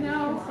bad.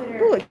 No.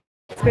 Ooh,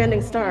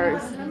 Expanding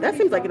Stars. That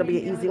seems like it'll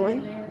be an easy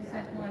one.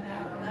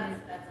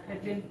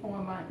 It's been 4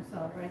 months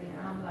already.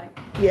 I'm like,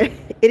 Yeah,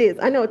 it is.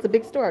 I know it's a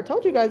big store. I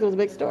told you guys it was a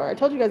big store. I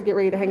told you guys to get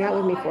ready to hang out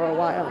with me for a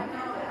while.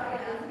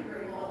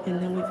 And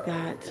then we've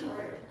got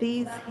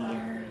these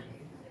here.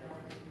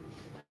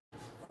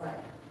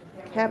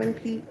 Cabin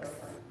Peaks.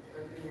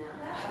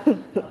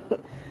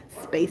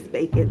 Space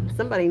Bacon.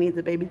 Somebody needs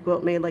a baby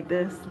quilt made like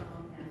this.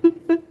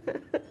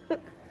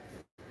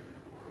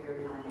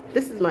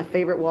 This is my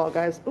favorite wall,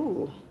 guys.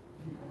 Ooh.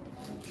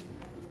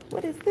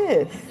 What is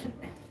this?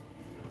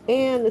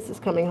 And this is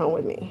Coming Home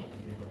With Me.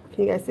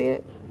 Can you guys see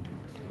it?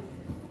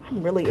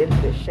 I'm really into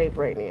this shape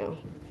right now.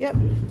 Yep,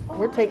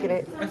 we're taking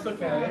it. That's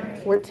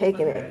okay. We're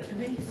taking it.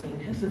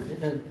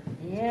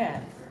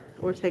 yes.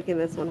 We're taking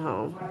this one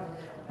home.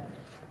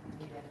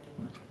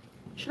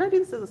 Should I do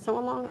this as a sew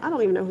along? I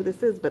don't even know who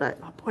this is, but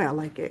oh boy, I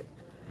like it.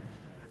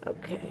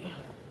 Okay.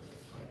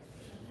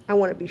 I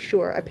want to be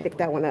sure I picked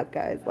that one up,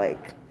 guys.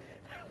 Like,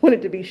 I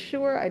wanted to be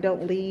sure I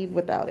don't leave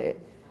without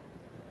it.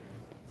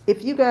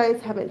 If you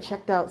guys haven't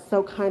checked out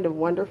So Kind of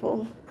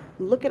Wonderful,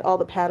 look at all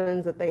the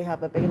patterns that they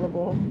have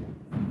available.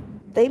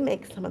 They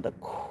make some of the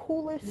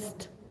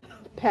coolest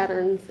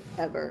patterns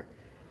ever.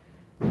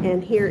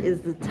 And here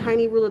is the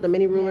tiny ruler, the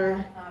mini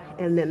ruler,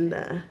 and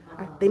then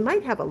they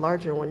might have a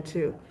larger one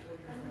too.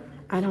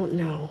 I don't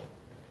know.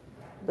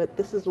 But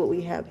this is what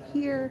we have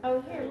here.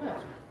 Oh, here,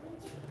 look.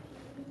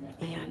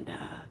 And,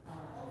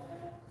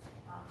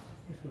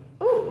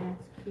 oh,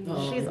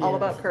 she's all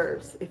about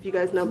curves. If you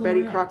guys know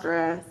Betty Crocker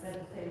ass,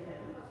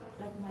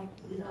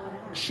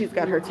 she's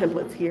got her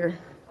templates here.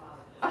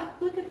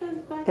 Look at this.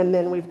 And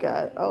then we've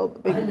got, oh,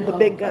 the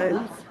big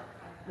guns.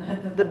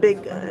 The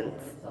big guns.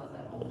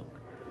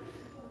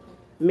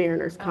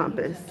 Mariner's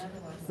Compass.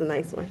 It's a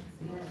nice one.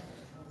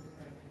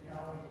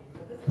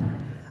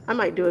 I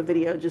might do a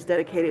video just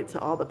dedicated to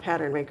all the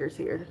pattern makers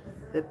here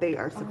that they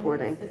are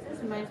supporting.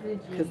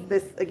 Because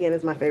this, again,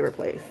 is my favorite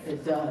place.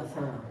 It does,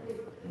 huh?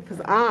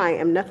 Because I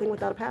am nothing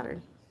without a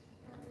pattern.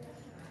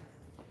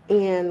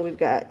 And we've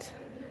got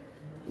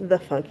the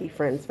Funky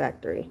Friends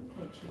Factory.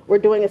 We're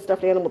doing a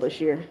stuffed animal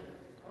this year.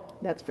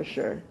 That's for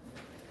sure.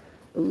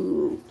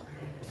 Ooh.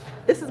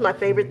 This is my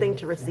favorite thing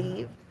to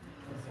receive.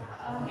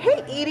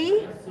 Hey,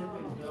 Edie.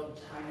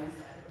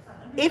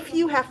 If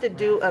you have to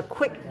do a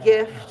quick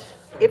gift,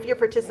 if you're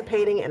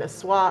participating in a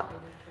swap,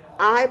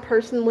 I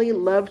personally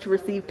love to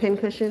receive pin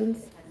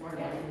cushions.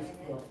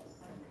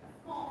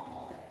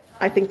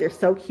 I think they're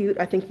so cute.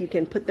 I think you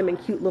can put them in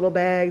cute little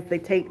bags. They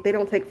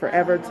don't take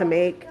forever to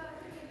make.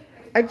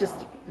 I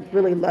just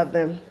really love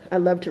them. I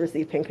love to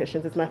receive pin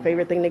cushions. It's my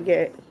favorite thing to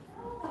get.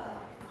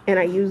 And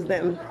I use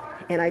them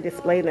and I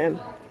display them.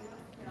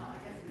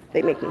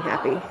 They make me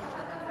happy.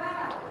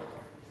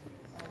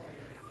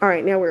 All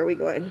right, now where are we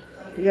going?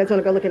 You guys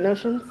want to go look at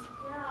notions?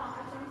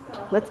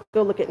 Let's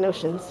go look at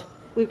notions.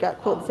 We've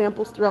got quilt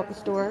samples throughout the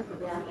store.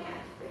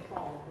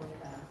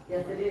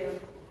 Yes, it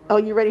is. Oh,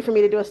 you ready for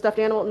me to do a stuffed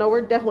animal? No,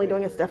 we're definitely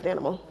doing a stuffed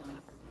animal.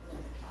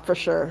 For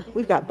sure.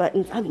 We've got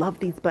buttons. I love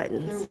these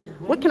buttons.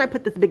 What can I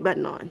put this big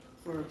button on?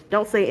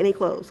 Don't say any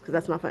clothes, because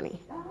that's not funny.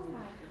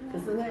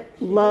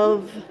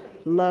 Love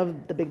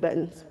the big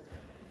buttons.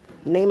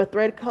 Name a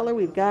thread color.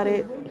 We've got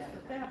it.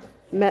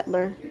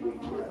 Metler.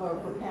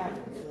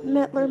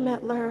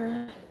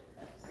 Metler.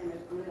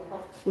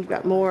 We've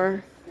got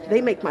more.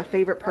 They make my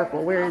favorite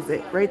purple. Where is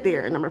it? Right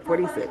there, number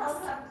 46.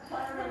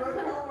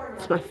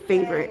 It's my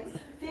favorite.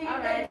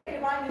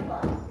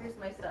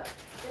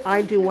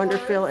 I do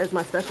Wonderfill as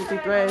my specialty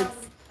threads.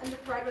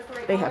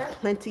 They have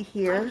plenty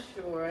here.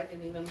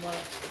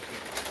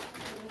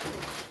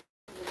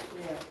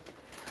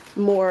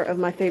 More of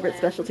my favorite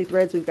specialty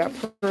threads. We've got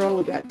pearl,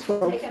 we've got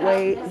 12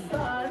 weight,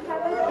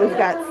 we've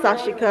got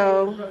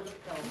sashiko,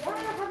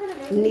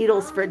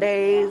 needles for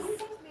days.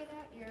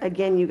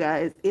 Again, you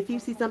guys, if you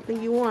see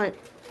something you want,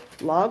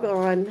 log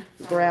on,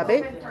 grab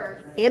it.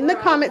 In the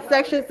comment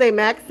section, say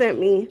Mac sent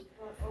me.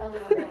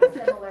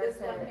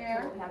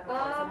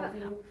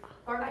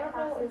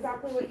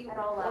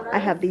 I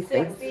have these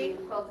things.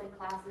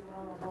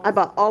 I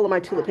bought all of my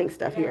Tula Pink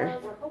stuff here.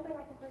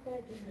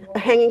 A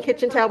hanging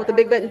kitchen towel with a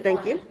big button,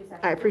 thank you.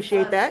 I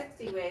appreciate that.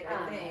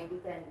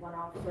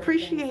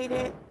 Appreciate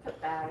it.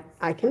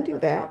 I can do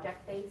that.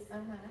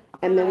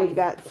 And then we've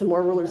got some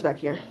more rulers back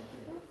here.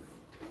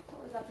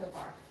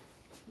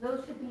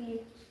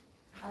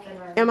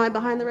 Am I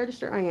behind the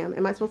register? I am.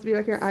 Am I supposed to be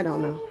back here? I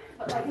don't know.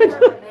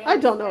 I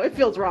don't know. It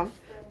feels wrong.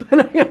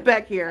 But I am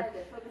back here.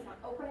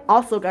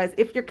 Also, guys,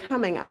 if you're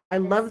coming, I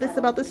love this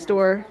about the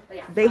store.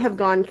 They have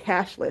gone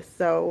cashless,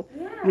 so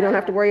you don't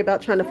have to worry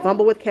about trying to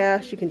fumble with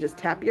cash. You can just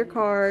tap your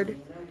card.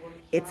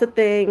 It's a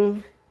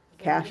thing.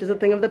 Cash is a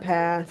thing of the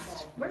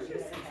past. Where's your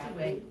 60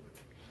 weight?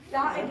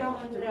 That I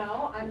don't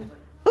know.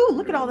 Oh,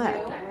 look at all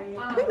that.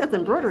 I think that's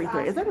embroidery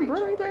thread. Is that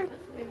embroidery thread?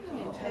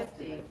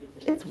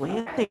 It's way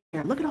up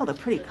there. Look at all the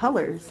pretty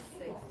colors.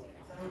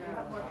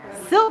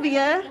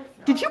 Sylvia,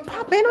 did you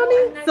pop in on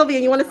me? Sylvia,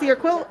 you want to see your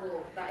quilt?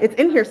 It's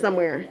in here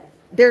somewhere.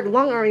 They're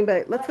long arming,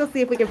 but let's go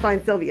see if we can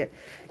find Sylvia.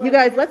 You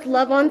guys, let's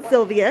love on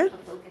Sylvia.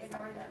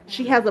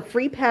 She has a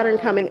free pattern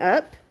coming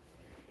up.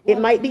 It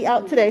might be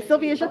out today.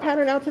 Sylvia, is your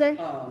pattern out today?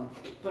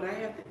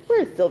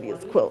 Where's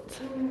Sylvia's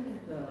quilt?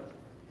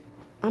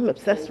 I'm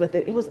obsessed with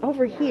it. It was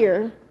over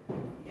here,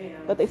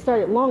 but they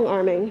started long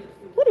arming.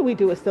 What do we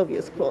do with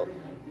Sylvia's quilt?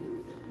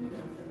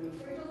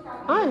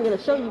 I'm going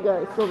to show you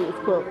guys Sylvia's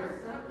quilt.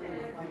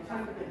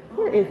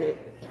 Where is it?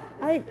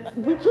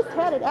 We just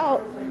had it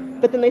out,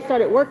 but then they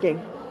started working.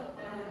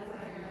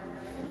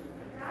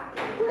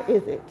 Where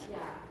is it?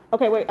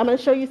 Okay, wait, I'm going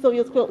to show you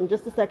Sylvia's quilt in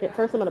just a second.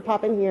 First, I'm going to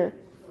pop in here.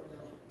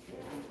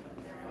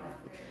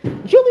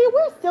 Julia,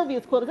 where's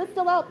Sylvia's quilt? Is it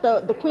still out,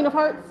 the Queen of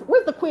Hearts?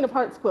 Where's the Queen of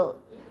Hearts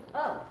quilt?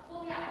 Oh.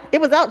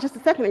 It was out just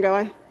a second ago.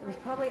 It was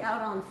probably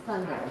out on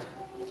Sunday.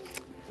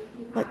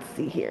 Let's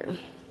see here.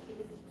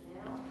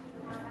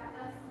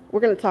 We're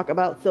going to talk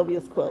about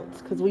Sylvia's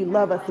quilts because we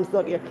love us some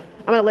Sylvia.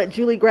 I'm going to let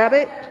Julie grab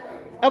it.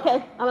 Okay,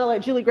 I'm going to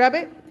let Julie grab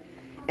it.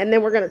 And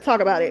then we're going to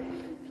talk about it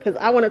because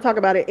I want to talk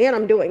about it and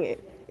I'm doing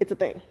it. It's a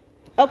thing.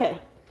 Okay,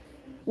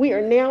 we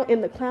are now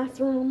in the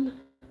classroom.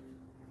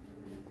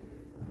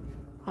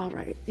 All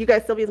right. You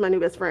guys, Sylvia's my new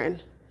best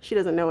friend. She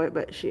doesn't know it,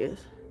 but she is.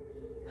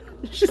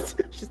 She's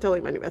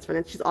totally my new best friend,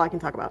 and she's all I can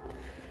talk about.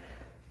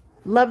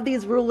 Love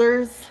these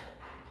rulers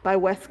by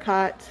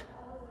Westcott.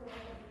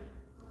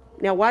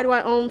 Now, why do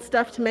I own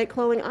stuff to make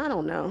clothing? I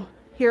don't know.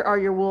 Here are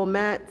your wool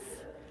mats.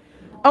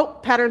 Oh,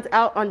 pattern's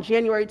out on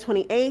January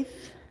 28th.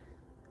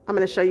 I'm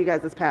going to show you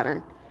guys this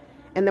pattern.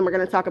 And then we're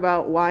going to talk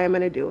about why I'm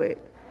going to do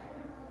it.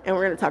 And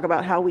we're going to talk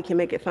about how we can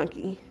make it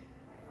funky.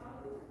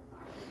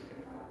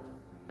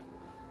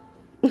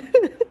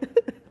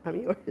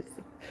 I'm yours.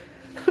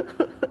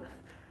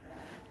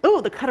 Oh,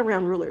 the cut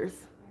around rulers.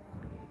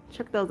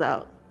 Check those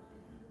out.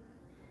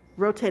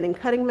 Rotating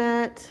cutting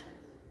mat.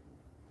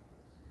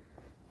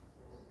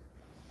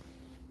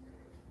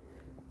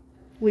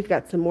 We've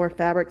got some more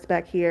fabrics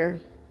back here.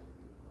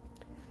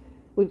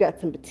 We've got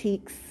some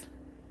batiks.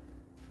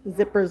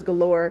 Zippers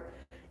galore.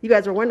 You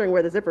guys were wondering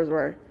where the zippers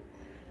were.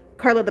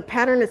 Carla, the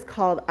pattern is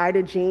called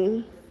Ida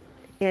Jean,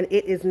 and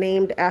it is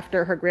named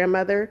after her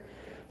grandmother,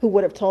 who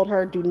would have told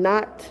her, do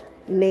not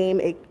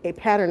name a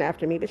pattern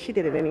after me, but she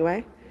did it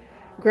anyway.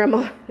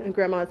 Grandma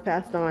has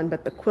passed on,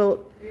 but the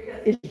quilt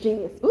is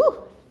genius. Ooh,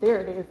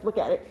 there it is. Look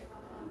at it.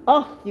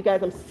 Oh, you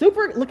guys,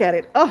 look at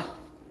it. Oh,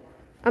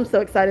 I'm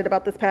so excited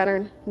about this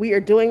pattern. We are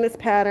doing this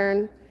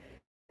pattern.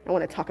 I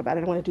want to talk about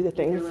it. I want to do the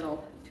Your things.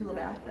 little tulip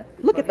outfit.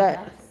 Look at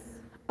that.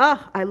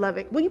 Oh, I love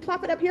it. Will you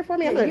plop it up here for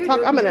me? I'm going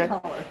to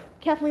talk.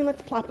 Kathleen,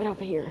 let's plop it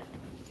over here.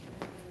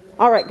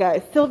 All right,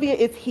 guys. Sylvia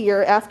is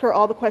here. Ask her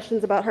all the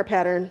questions about her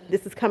pattern.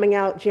 This is coming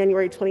out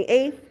January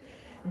 28th.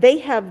 They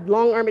have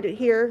long armed it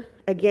here.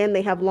 Again,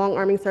 they have long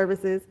arming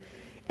services.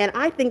 And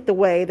I think the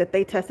way that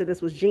they tested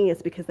this was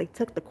genius because they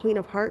took the Queen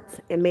of Hearts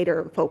and made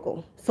her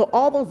focal. So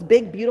all those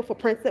big, beautiful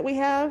prints that we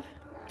have,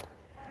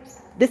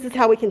 this is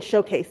how we can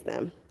showcase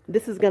them.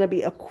 This is going to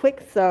be a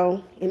quick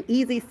sew, an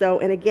easy sew.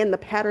 And again, the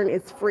pattern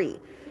is free.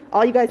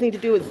 All you guys need to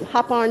do is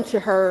hop on to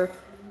her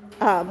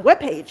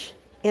webpage.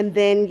 And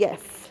then,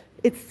 yes,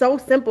 it's so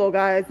simple,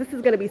 guys. This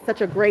is going to be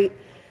such a great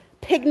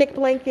picnic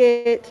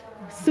blanket,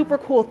 super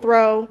cool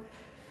throw.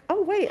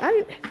 Oh, wait,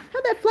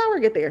 how'd that flower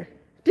get there?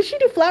 Did she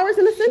do flowers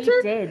in the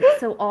center? She did.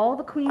 So all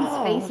the queen's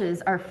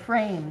faces are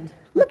framed.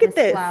 Look at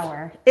this.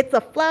 Flower. It's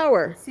a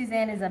flower.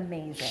 Suzanne is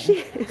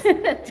amazing.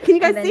 Can you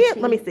guys see it?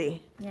 Let me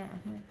see. Yeah.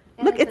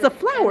 Look, it's a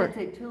flower.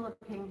 And it's a tulip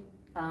pink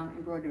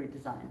embroidery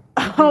design.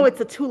 Oh,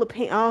 it's a tulip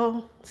pink.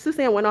 Oh,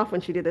 Suzanne went off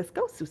when she did this.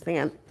 Go,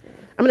 Suzanne.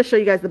 I'm going to show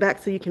you guys the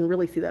back so you can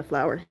really see that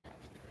flower.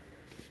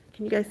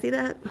 Can you guys see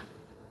that?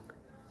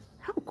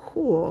 How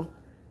cool.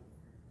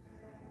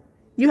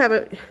 You have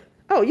a...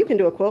 Oh, you can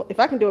do a quilt. If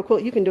I can do a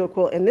quilt, you can do a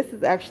quilt. And this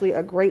is actually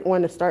a great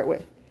one to start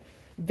with.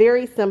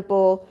 Very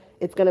simple.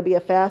 It's going to be a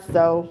fast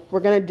sew. We're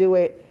going to do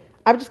it.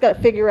 I've just got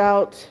to figure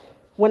out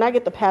when I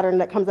get the pattern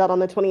that comes out on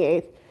the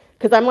 28th.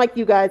 Because I'm like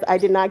you guys, I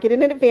did not get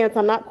it in advance.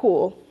 I'm not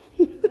cool.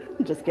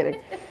 Just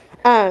kidding.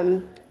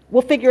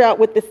 We'll figure out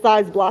what this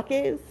size block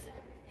is.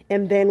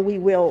 And then we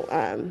will,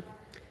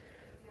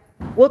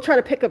 we'll try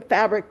to pick up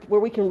fabric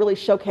where we can really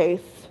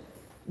showcase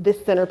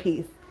this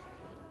centerpiece.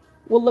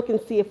 We'll look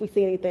and see if we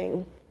see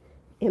anything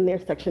in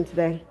their section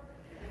today.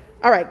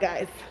 All right,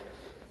 guys,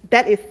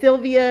 that is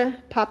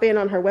Sylvia. Pop in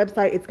on her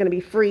website. It's going to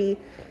be free.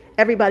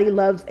 Everybody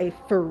loves a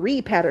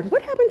free pattern.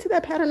 What happened to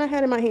that pattern I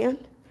had in my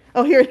hand?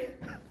 Oh, here.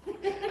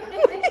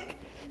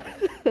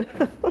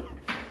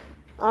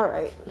 All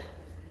right.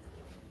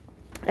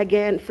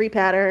 Again, free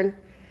pattern.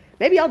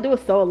 Maybe I'll do a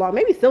sew along.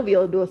 Maybe Sylvia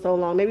will do a sew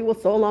along. Maybe we'll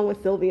sew along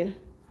with Sylvia.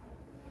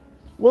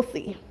 We'll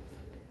see.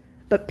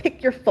 But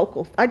pick your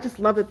focal. I just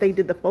love that they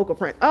did the focal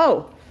print.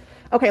 Oh,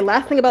 okay,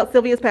 last thing about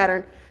Sylvia's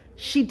pattern.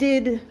 She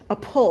did a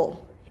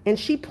pull, and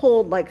she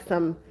pulled like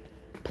some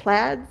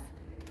plaids,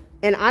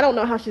 and I don't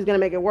know how she's gonna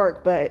make it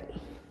work, but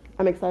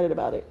I'm excited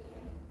about it.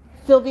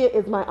 Sylvia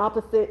is my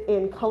opposite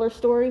in color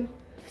story,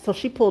 so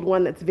she pulled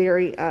one that's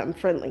very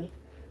friendly.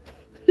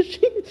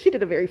 She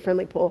did a very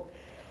friendly pull.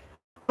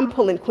 I'm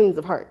pulling Queens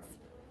of Hearts.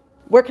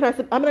 Where can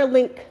I'm gonna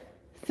link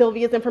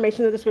Sylvia's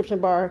information in the description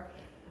bar,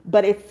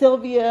 but it's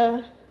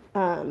Sylvia,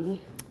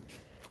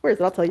 where is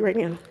it? I'll tell you right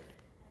now.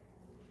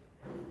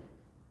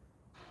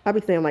 I'll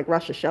be saying like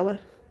Raschella.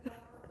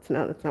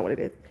 That's not what it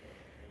is.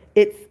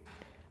 It's,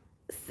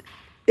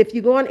 if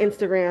you go on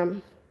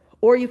Instagram,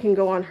 or you can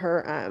go on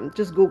her,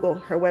 just Google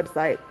her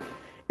website.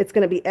 It's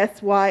going to be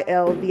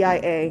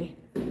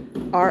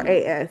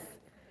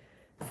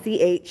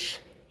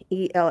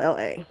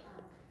SylviaRaschella.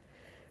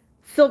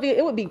 Sylvia,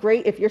 it would be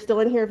great if you're still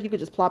in here if you could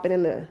just plop it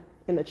in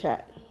the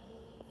chat.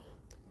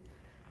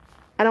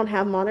 I don't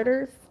have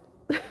monitors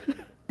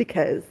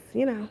because,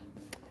 you know,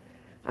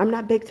 I'm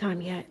not big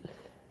time yet.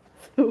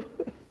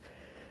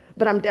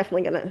 But I'm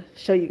definitely going to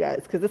show you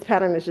guys because this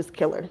pattern is just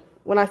killer.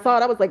 When I saw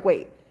it, I was like,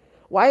 wait,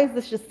 why is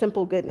this just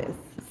simple goodness?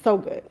 So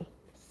good.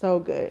 So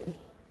good.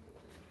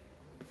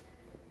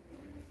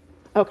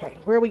 Okay,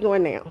 where are we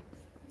going now?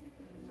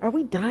 Are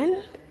we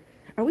done?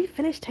 Are we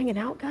finished hanging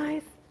out,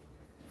 guys?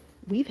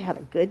 We've had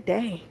a good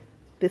day.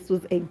 This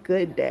was a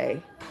good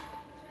day.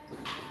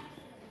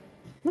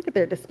 Look at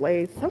their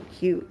displays. So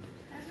cute.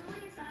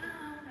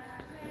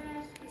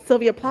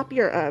 Sylvia, plop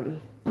your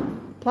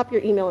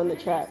email in the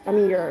chat. I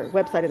mean, your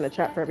website in the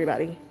chat for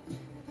everybody.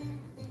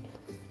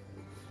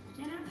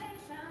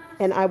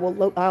 And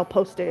I'll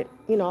post it.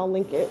 You know, I'll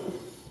link it.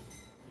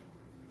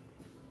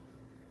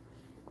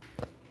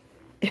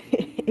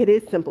 It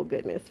is simple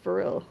goodness, for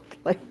real.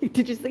 Like,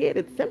 did you see it?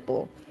 It's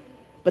simple.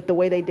 But the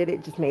way they did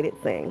it just made it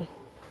sing.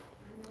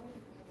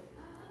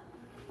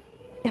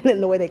 And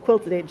then the way they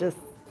quilted it, just,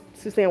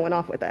 Suzanne went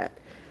off with that.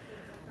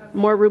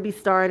 More ruby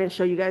star. I didn't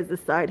show you guys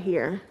this side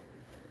here.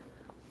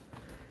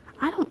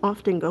 I don't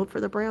often go for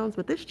the browns,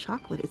 but this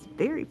chocolate is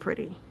very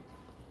pretty.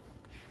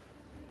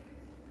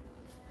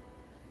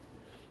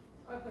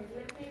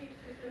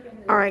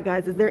 All right,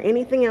 guys, is there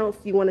anything else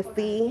you want to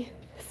see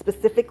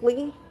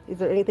specifically? Is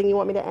there anything you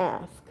want me to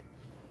ask?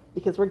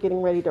 Because we're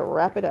getting ready to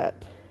wrap it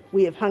up.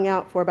 We have hung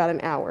out for about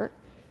an hour.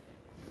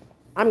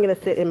 I'm going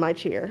to sit in my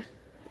chair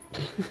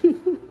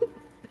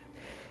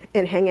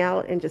and hang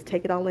out and just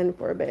take it all in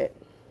for a bit.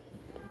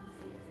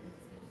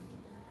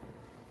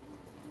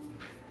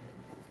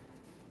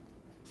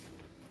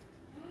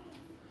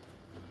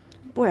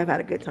 Boy, I've had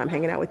a good time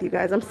hanging out with you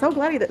guys. I'm so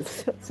glad that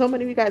so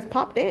many of you guys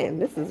popped in.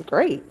 This is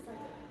great.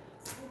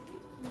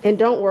 And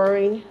don't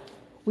worry,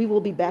 We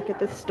will be back at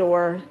the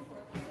store.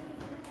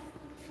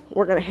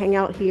 We're going to hang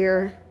out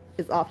here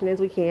as often as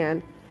we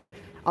can.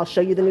 I'll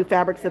show you the new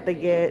fabrics that they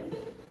get.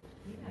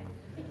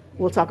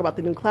 We'll talk about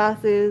the new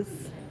classes.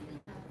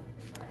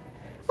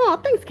 Oh,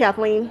 thanks,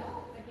 Kathleen.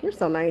 You're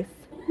so nice.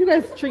 You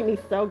guys treat me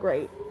so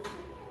great.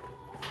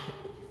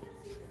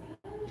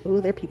 Ooh,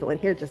 there are people in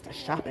here just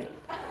shopping.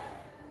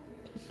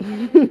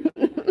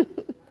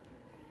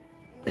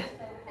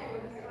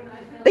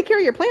 They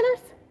carry your planners?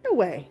 No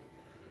way.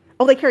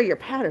 Oh, they carry your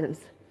patterns.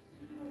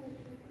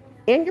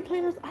 And your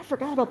planners? I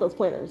forgot about those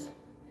planners.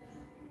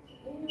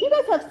 Do you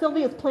guys have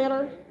Sylvia's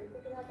planner?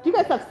 Do you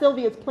guys have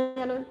Sylvia's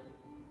planner?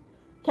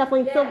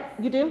 Kathleen, yes,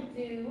 you do?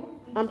 We do.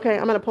 Okay,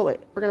 I'm going to pull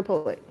it. We're going to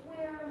pull it.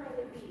 Where might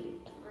it be?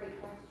 Great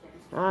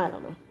question. I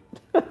don't know.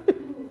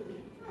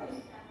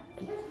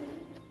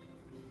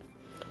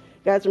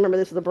 Guys, remember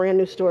this is a brand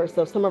new store,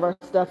 so some of our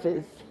stuff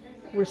is,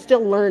 we're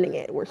still learning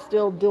it. We're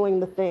still doing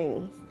the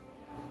things.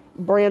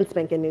 Brand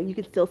spanking new. You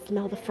can still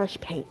smell the fresh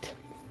paint.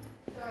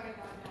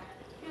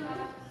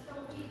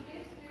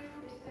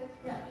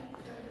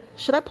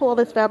 Should I pull all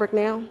this fabric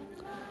now?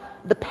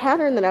 The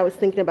pattern that I was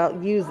thinking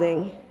about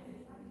using,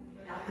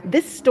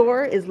 this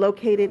store is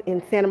located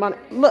in Santa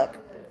Monica. Look,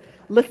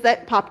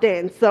 Lisette popped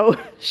in. So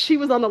she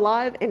was on the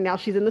live and now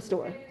she's in the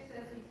store.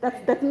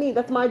 That's me.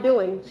 That's my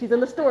doing. She's in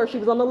the store. She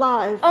was on the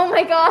live. Oh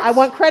my gosh. I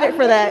want credit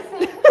for that.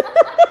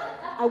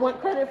 I want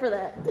credit for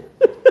that.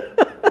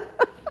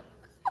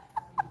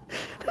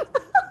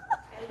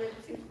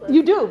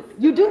 You do.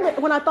 You do.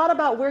 When I thought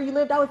about where you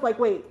lived, I was like,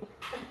 wait,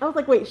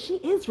 she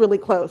is really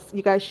close.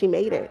 You guys, she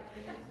made it.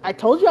 I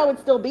told you I would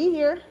still be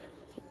here.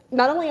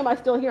 Not only am I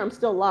still here, I'm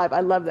still live. I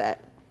love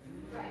that.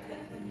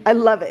 I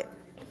love it.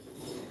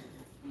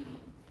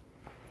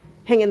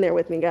 Hang in there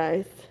with me,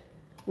 guys.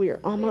 We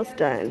are almost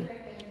done.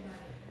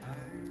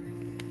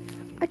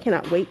 I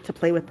cannot wait to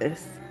play with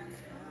this.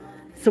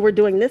 So we're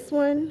doing this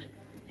one,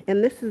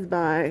 and this is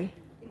by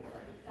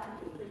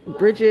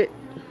Bridget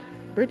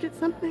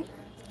something?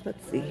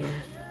 Let's see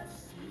here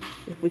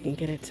if we can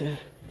get it to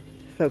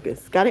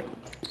focus. Got it?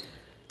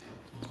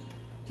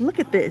 Look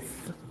at this.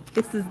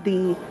 This is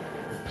the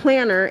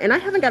planner, and I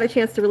haven't got a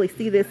chance to really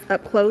see this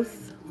up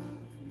close.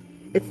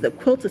 It's the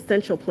Quilt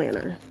Essential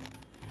Planner.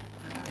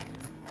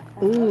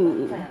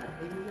 Ooh.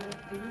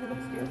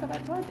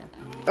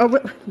 Oh,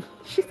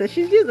 she said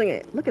she's using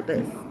it. Look at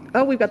this.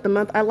 Oh, we've got the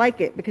month. I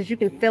like it because you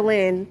can fill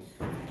in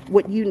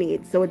what you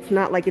need, so it's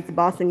not like it's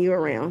bossing you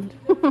around.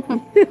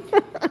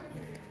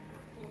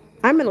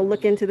 I'm going to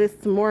look into this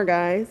some more,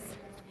 guys.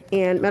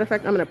 And matter of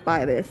fact, I'm going to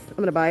buy this. I'm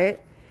going to buy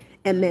it,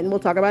 and then we'll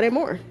talk about it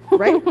more,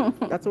 right?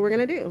 That's what we're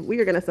going to do. We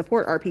are going to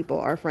support our people,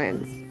 our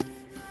friends.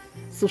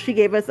 So she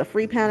gave us a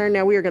free pattern.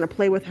 Now we are going to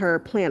play with her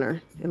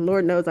planner. And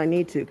Lord knows I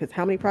need to, because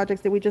how many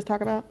projects did we just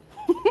talk about?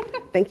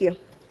 Thank you.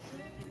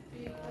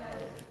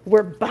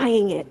 We're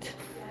buying it.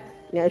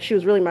 Yeah, if she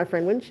was really my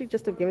friend, wouldn't she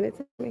just have given it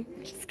to me?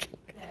 Just kidding.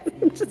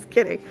 I'm just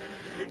kidding.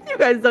 You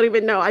guys don't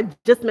even know. I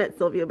just met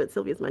Sylvia, but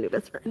Sylvia's my new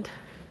best friend.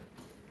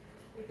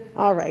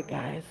 All right,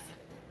 guys.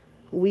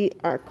 We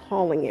are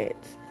calling it.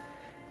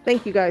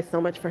 Thank you guys so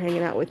much for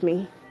hanging out with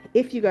me.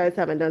 If you guys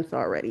haven't done so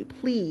already,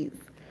 please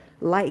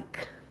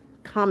like,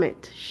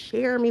 comment,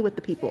 share me with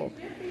the people,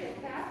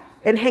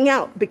 and hang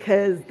out,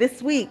 because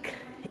this week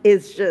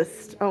is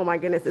just, oh my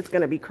goodness, it's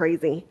going to be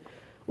crazy.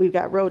 We've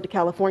got Road to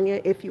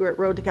California. If you were at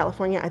Road to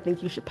California, I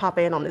think you should pop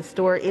in on this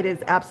store. It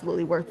is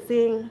absolutely worth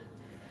seeing.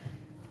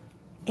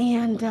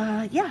 And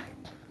yeah,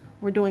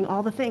 we're doing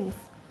all the things.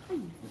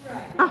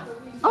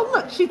 Oh,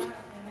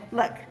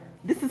 look,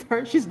 this is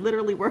her. She's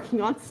literally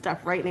working on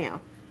stuff right now.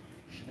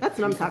 That's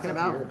what I'm talking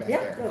about.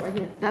 Yeah, right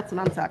here. That's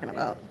what I'm talking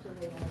about.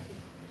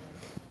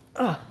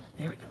 Oh,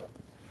 there we go.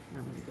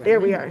 There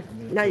we are.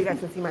 Now you guys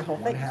can see my whole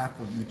One thing. half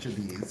of each of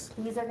these.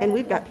 And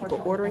we've got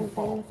people ordering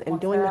things and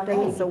doing the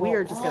things, so we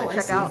are just going to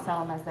check out.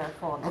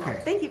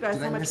 Okay. Thank you guys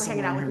Did I so much miss for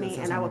someone hanging out with here that me,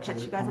 says and I how will much catch I-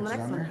 you guys how on the much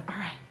next is on one. there? All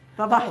right.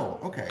 Bye-bye. Oh,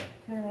 okay.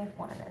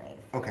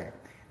 Okay.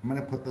 I'm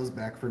gonna put those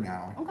back for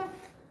now. Okay.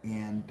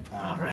 And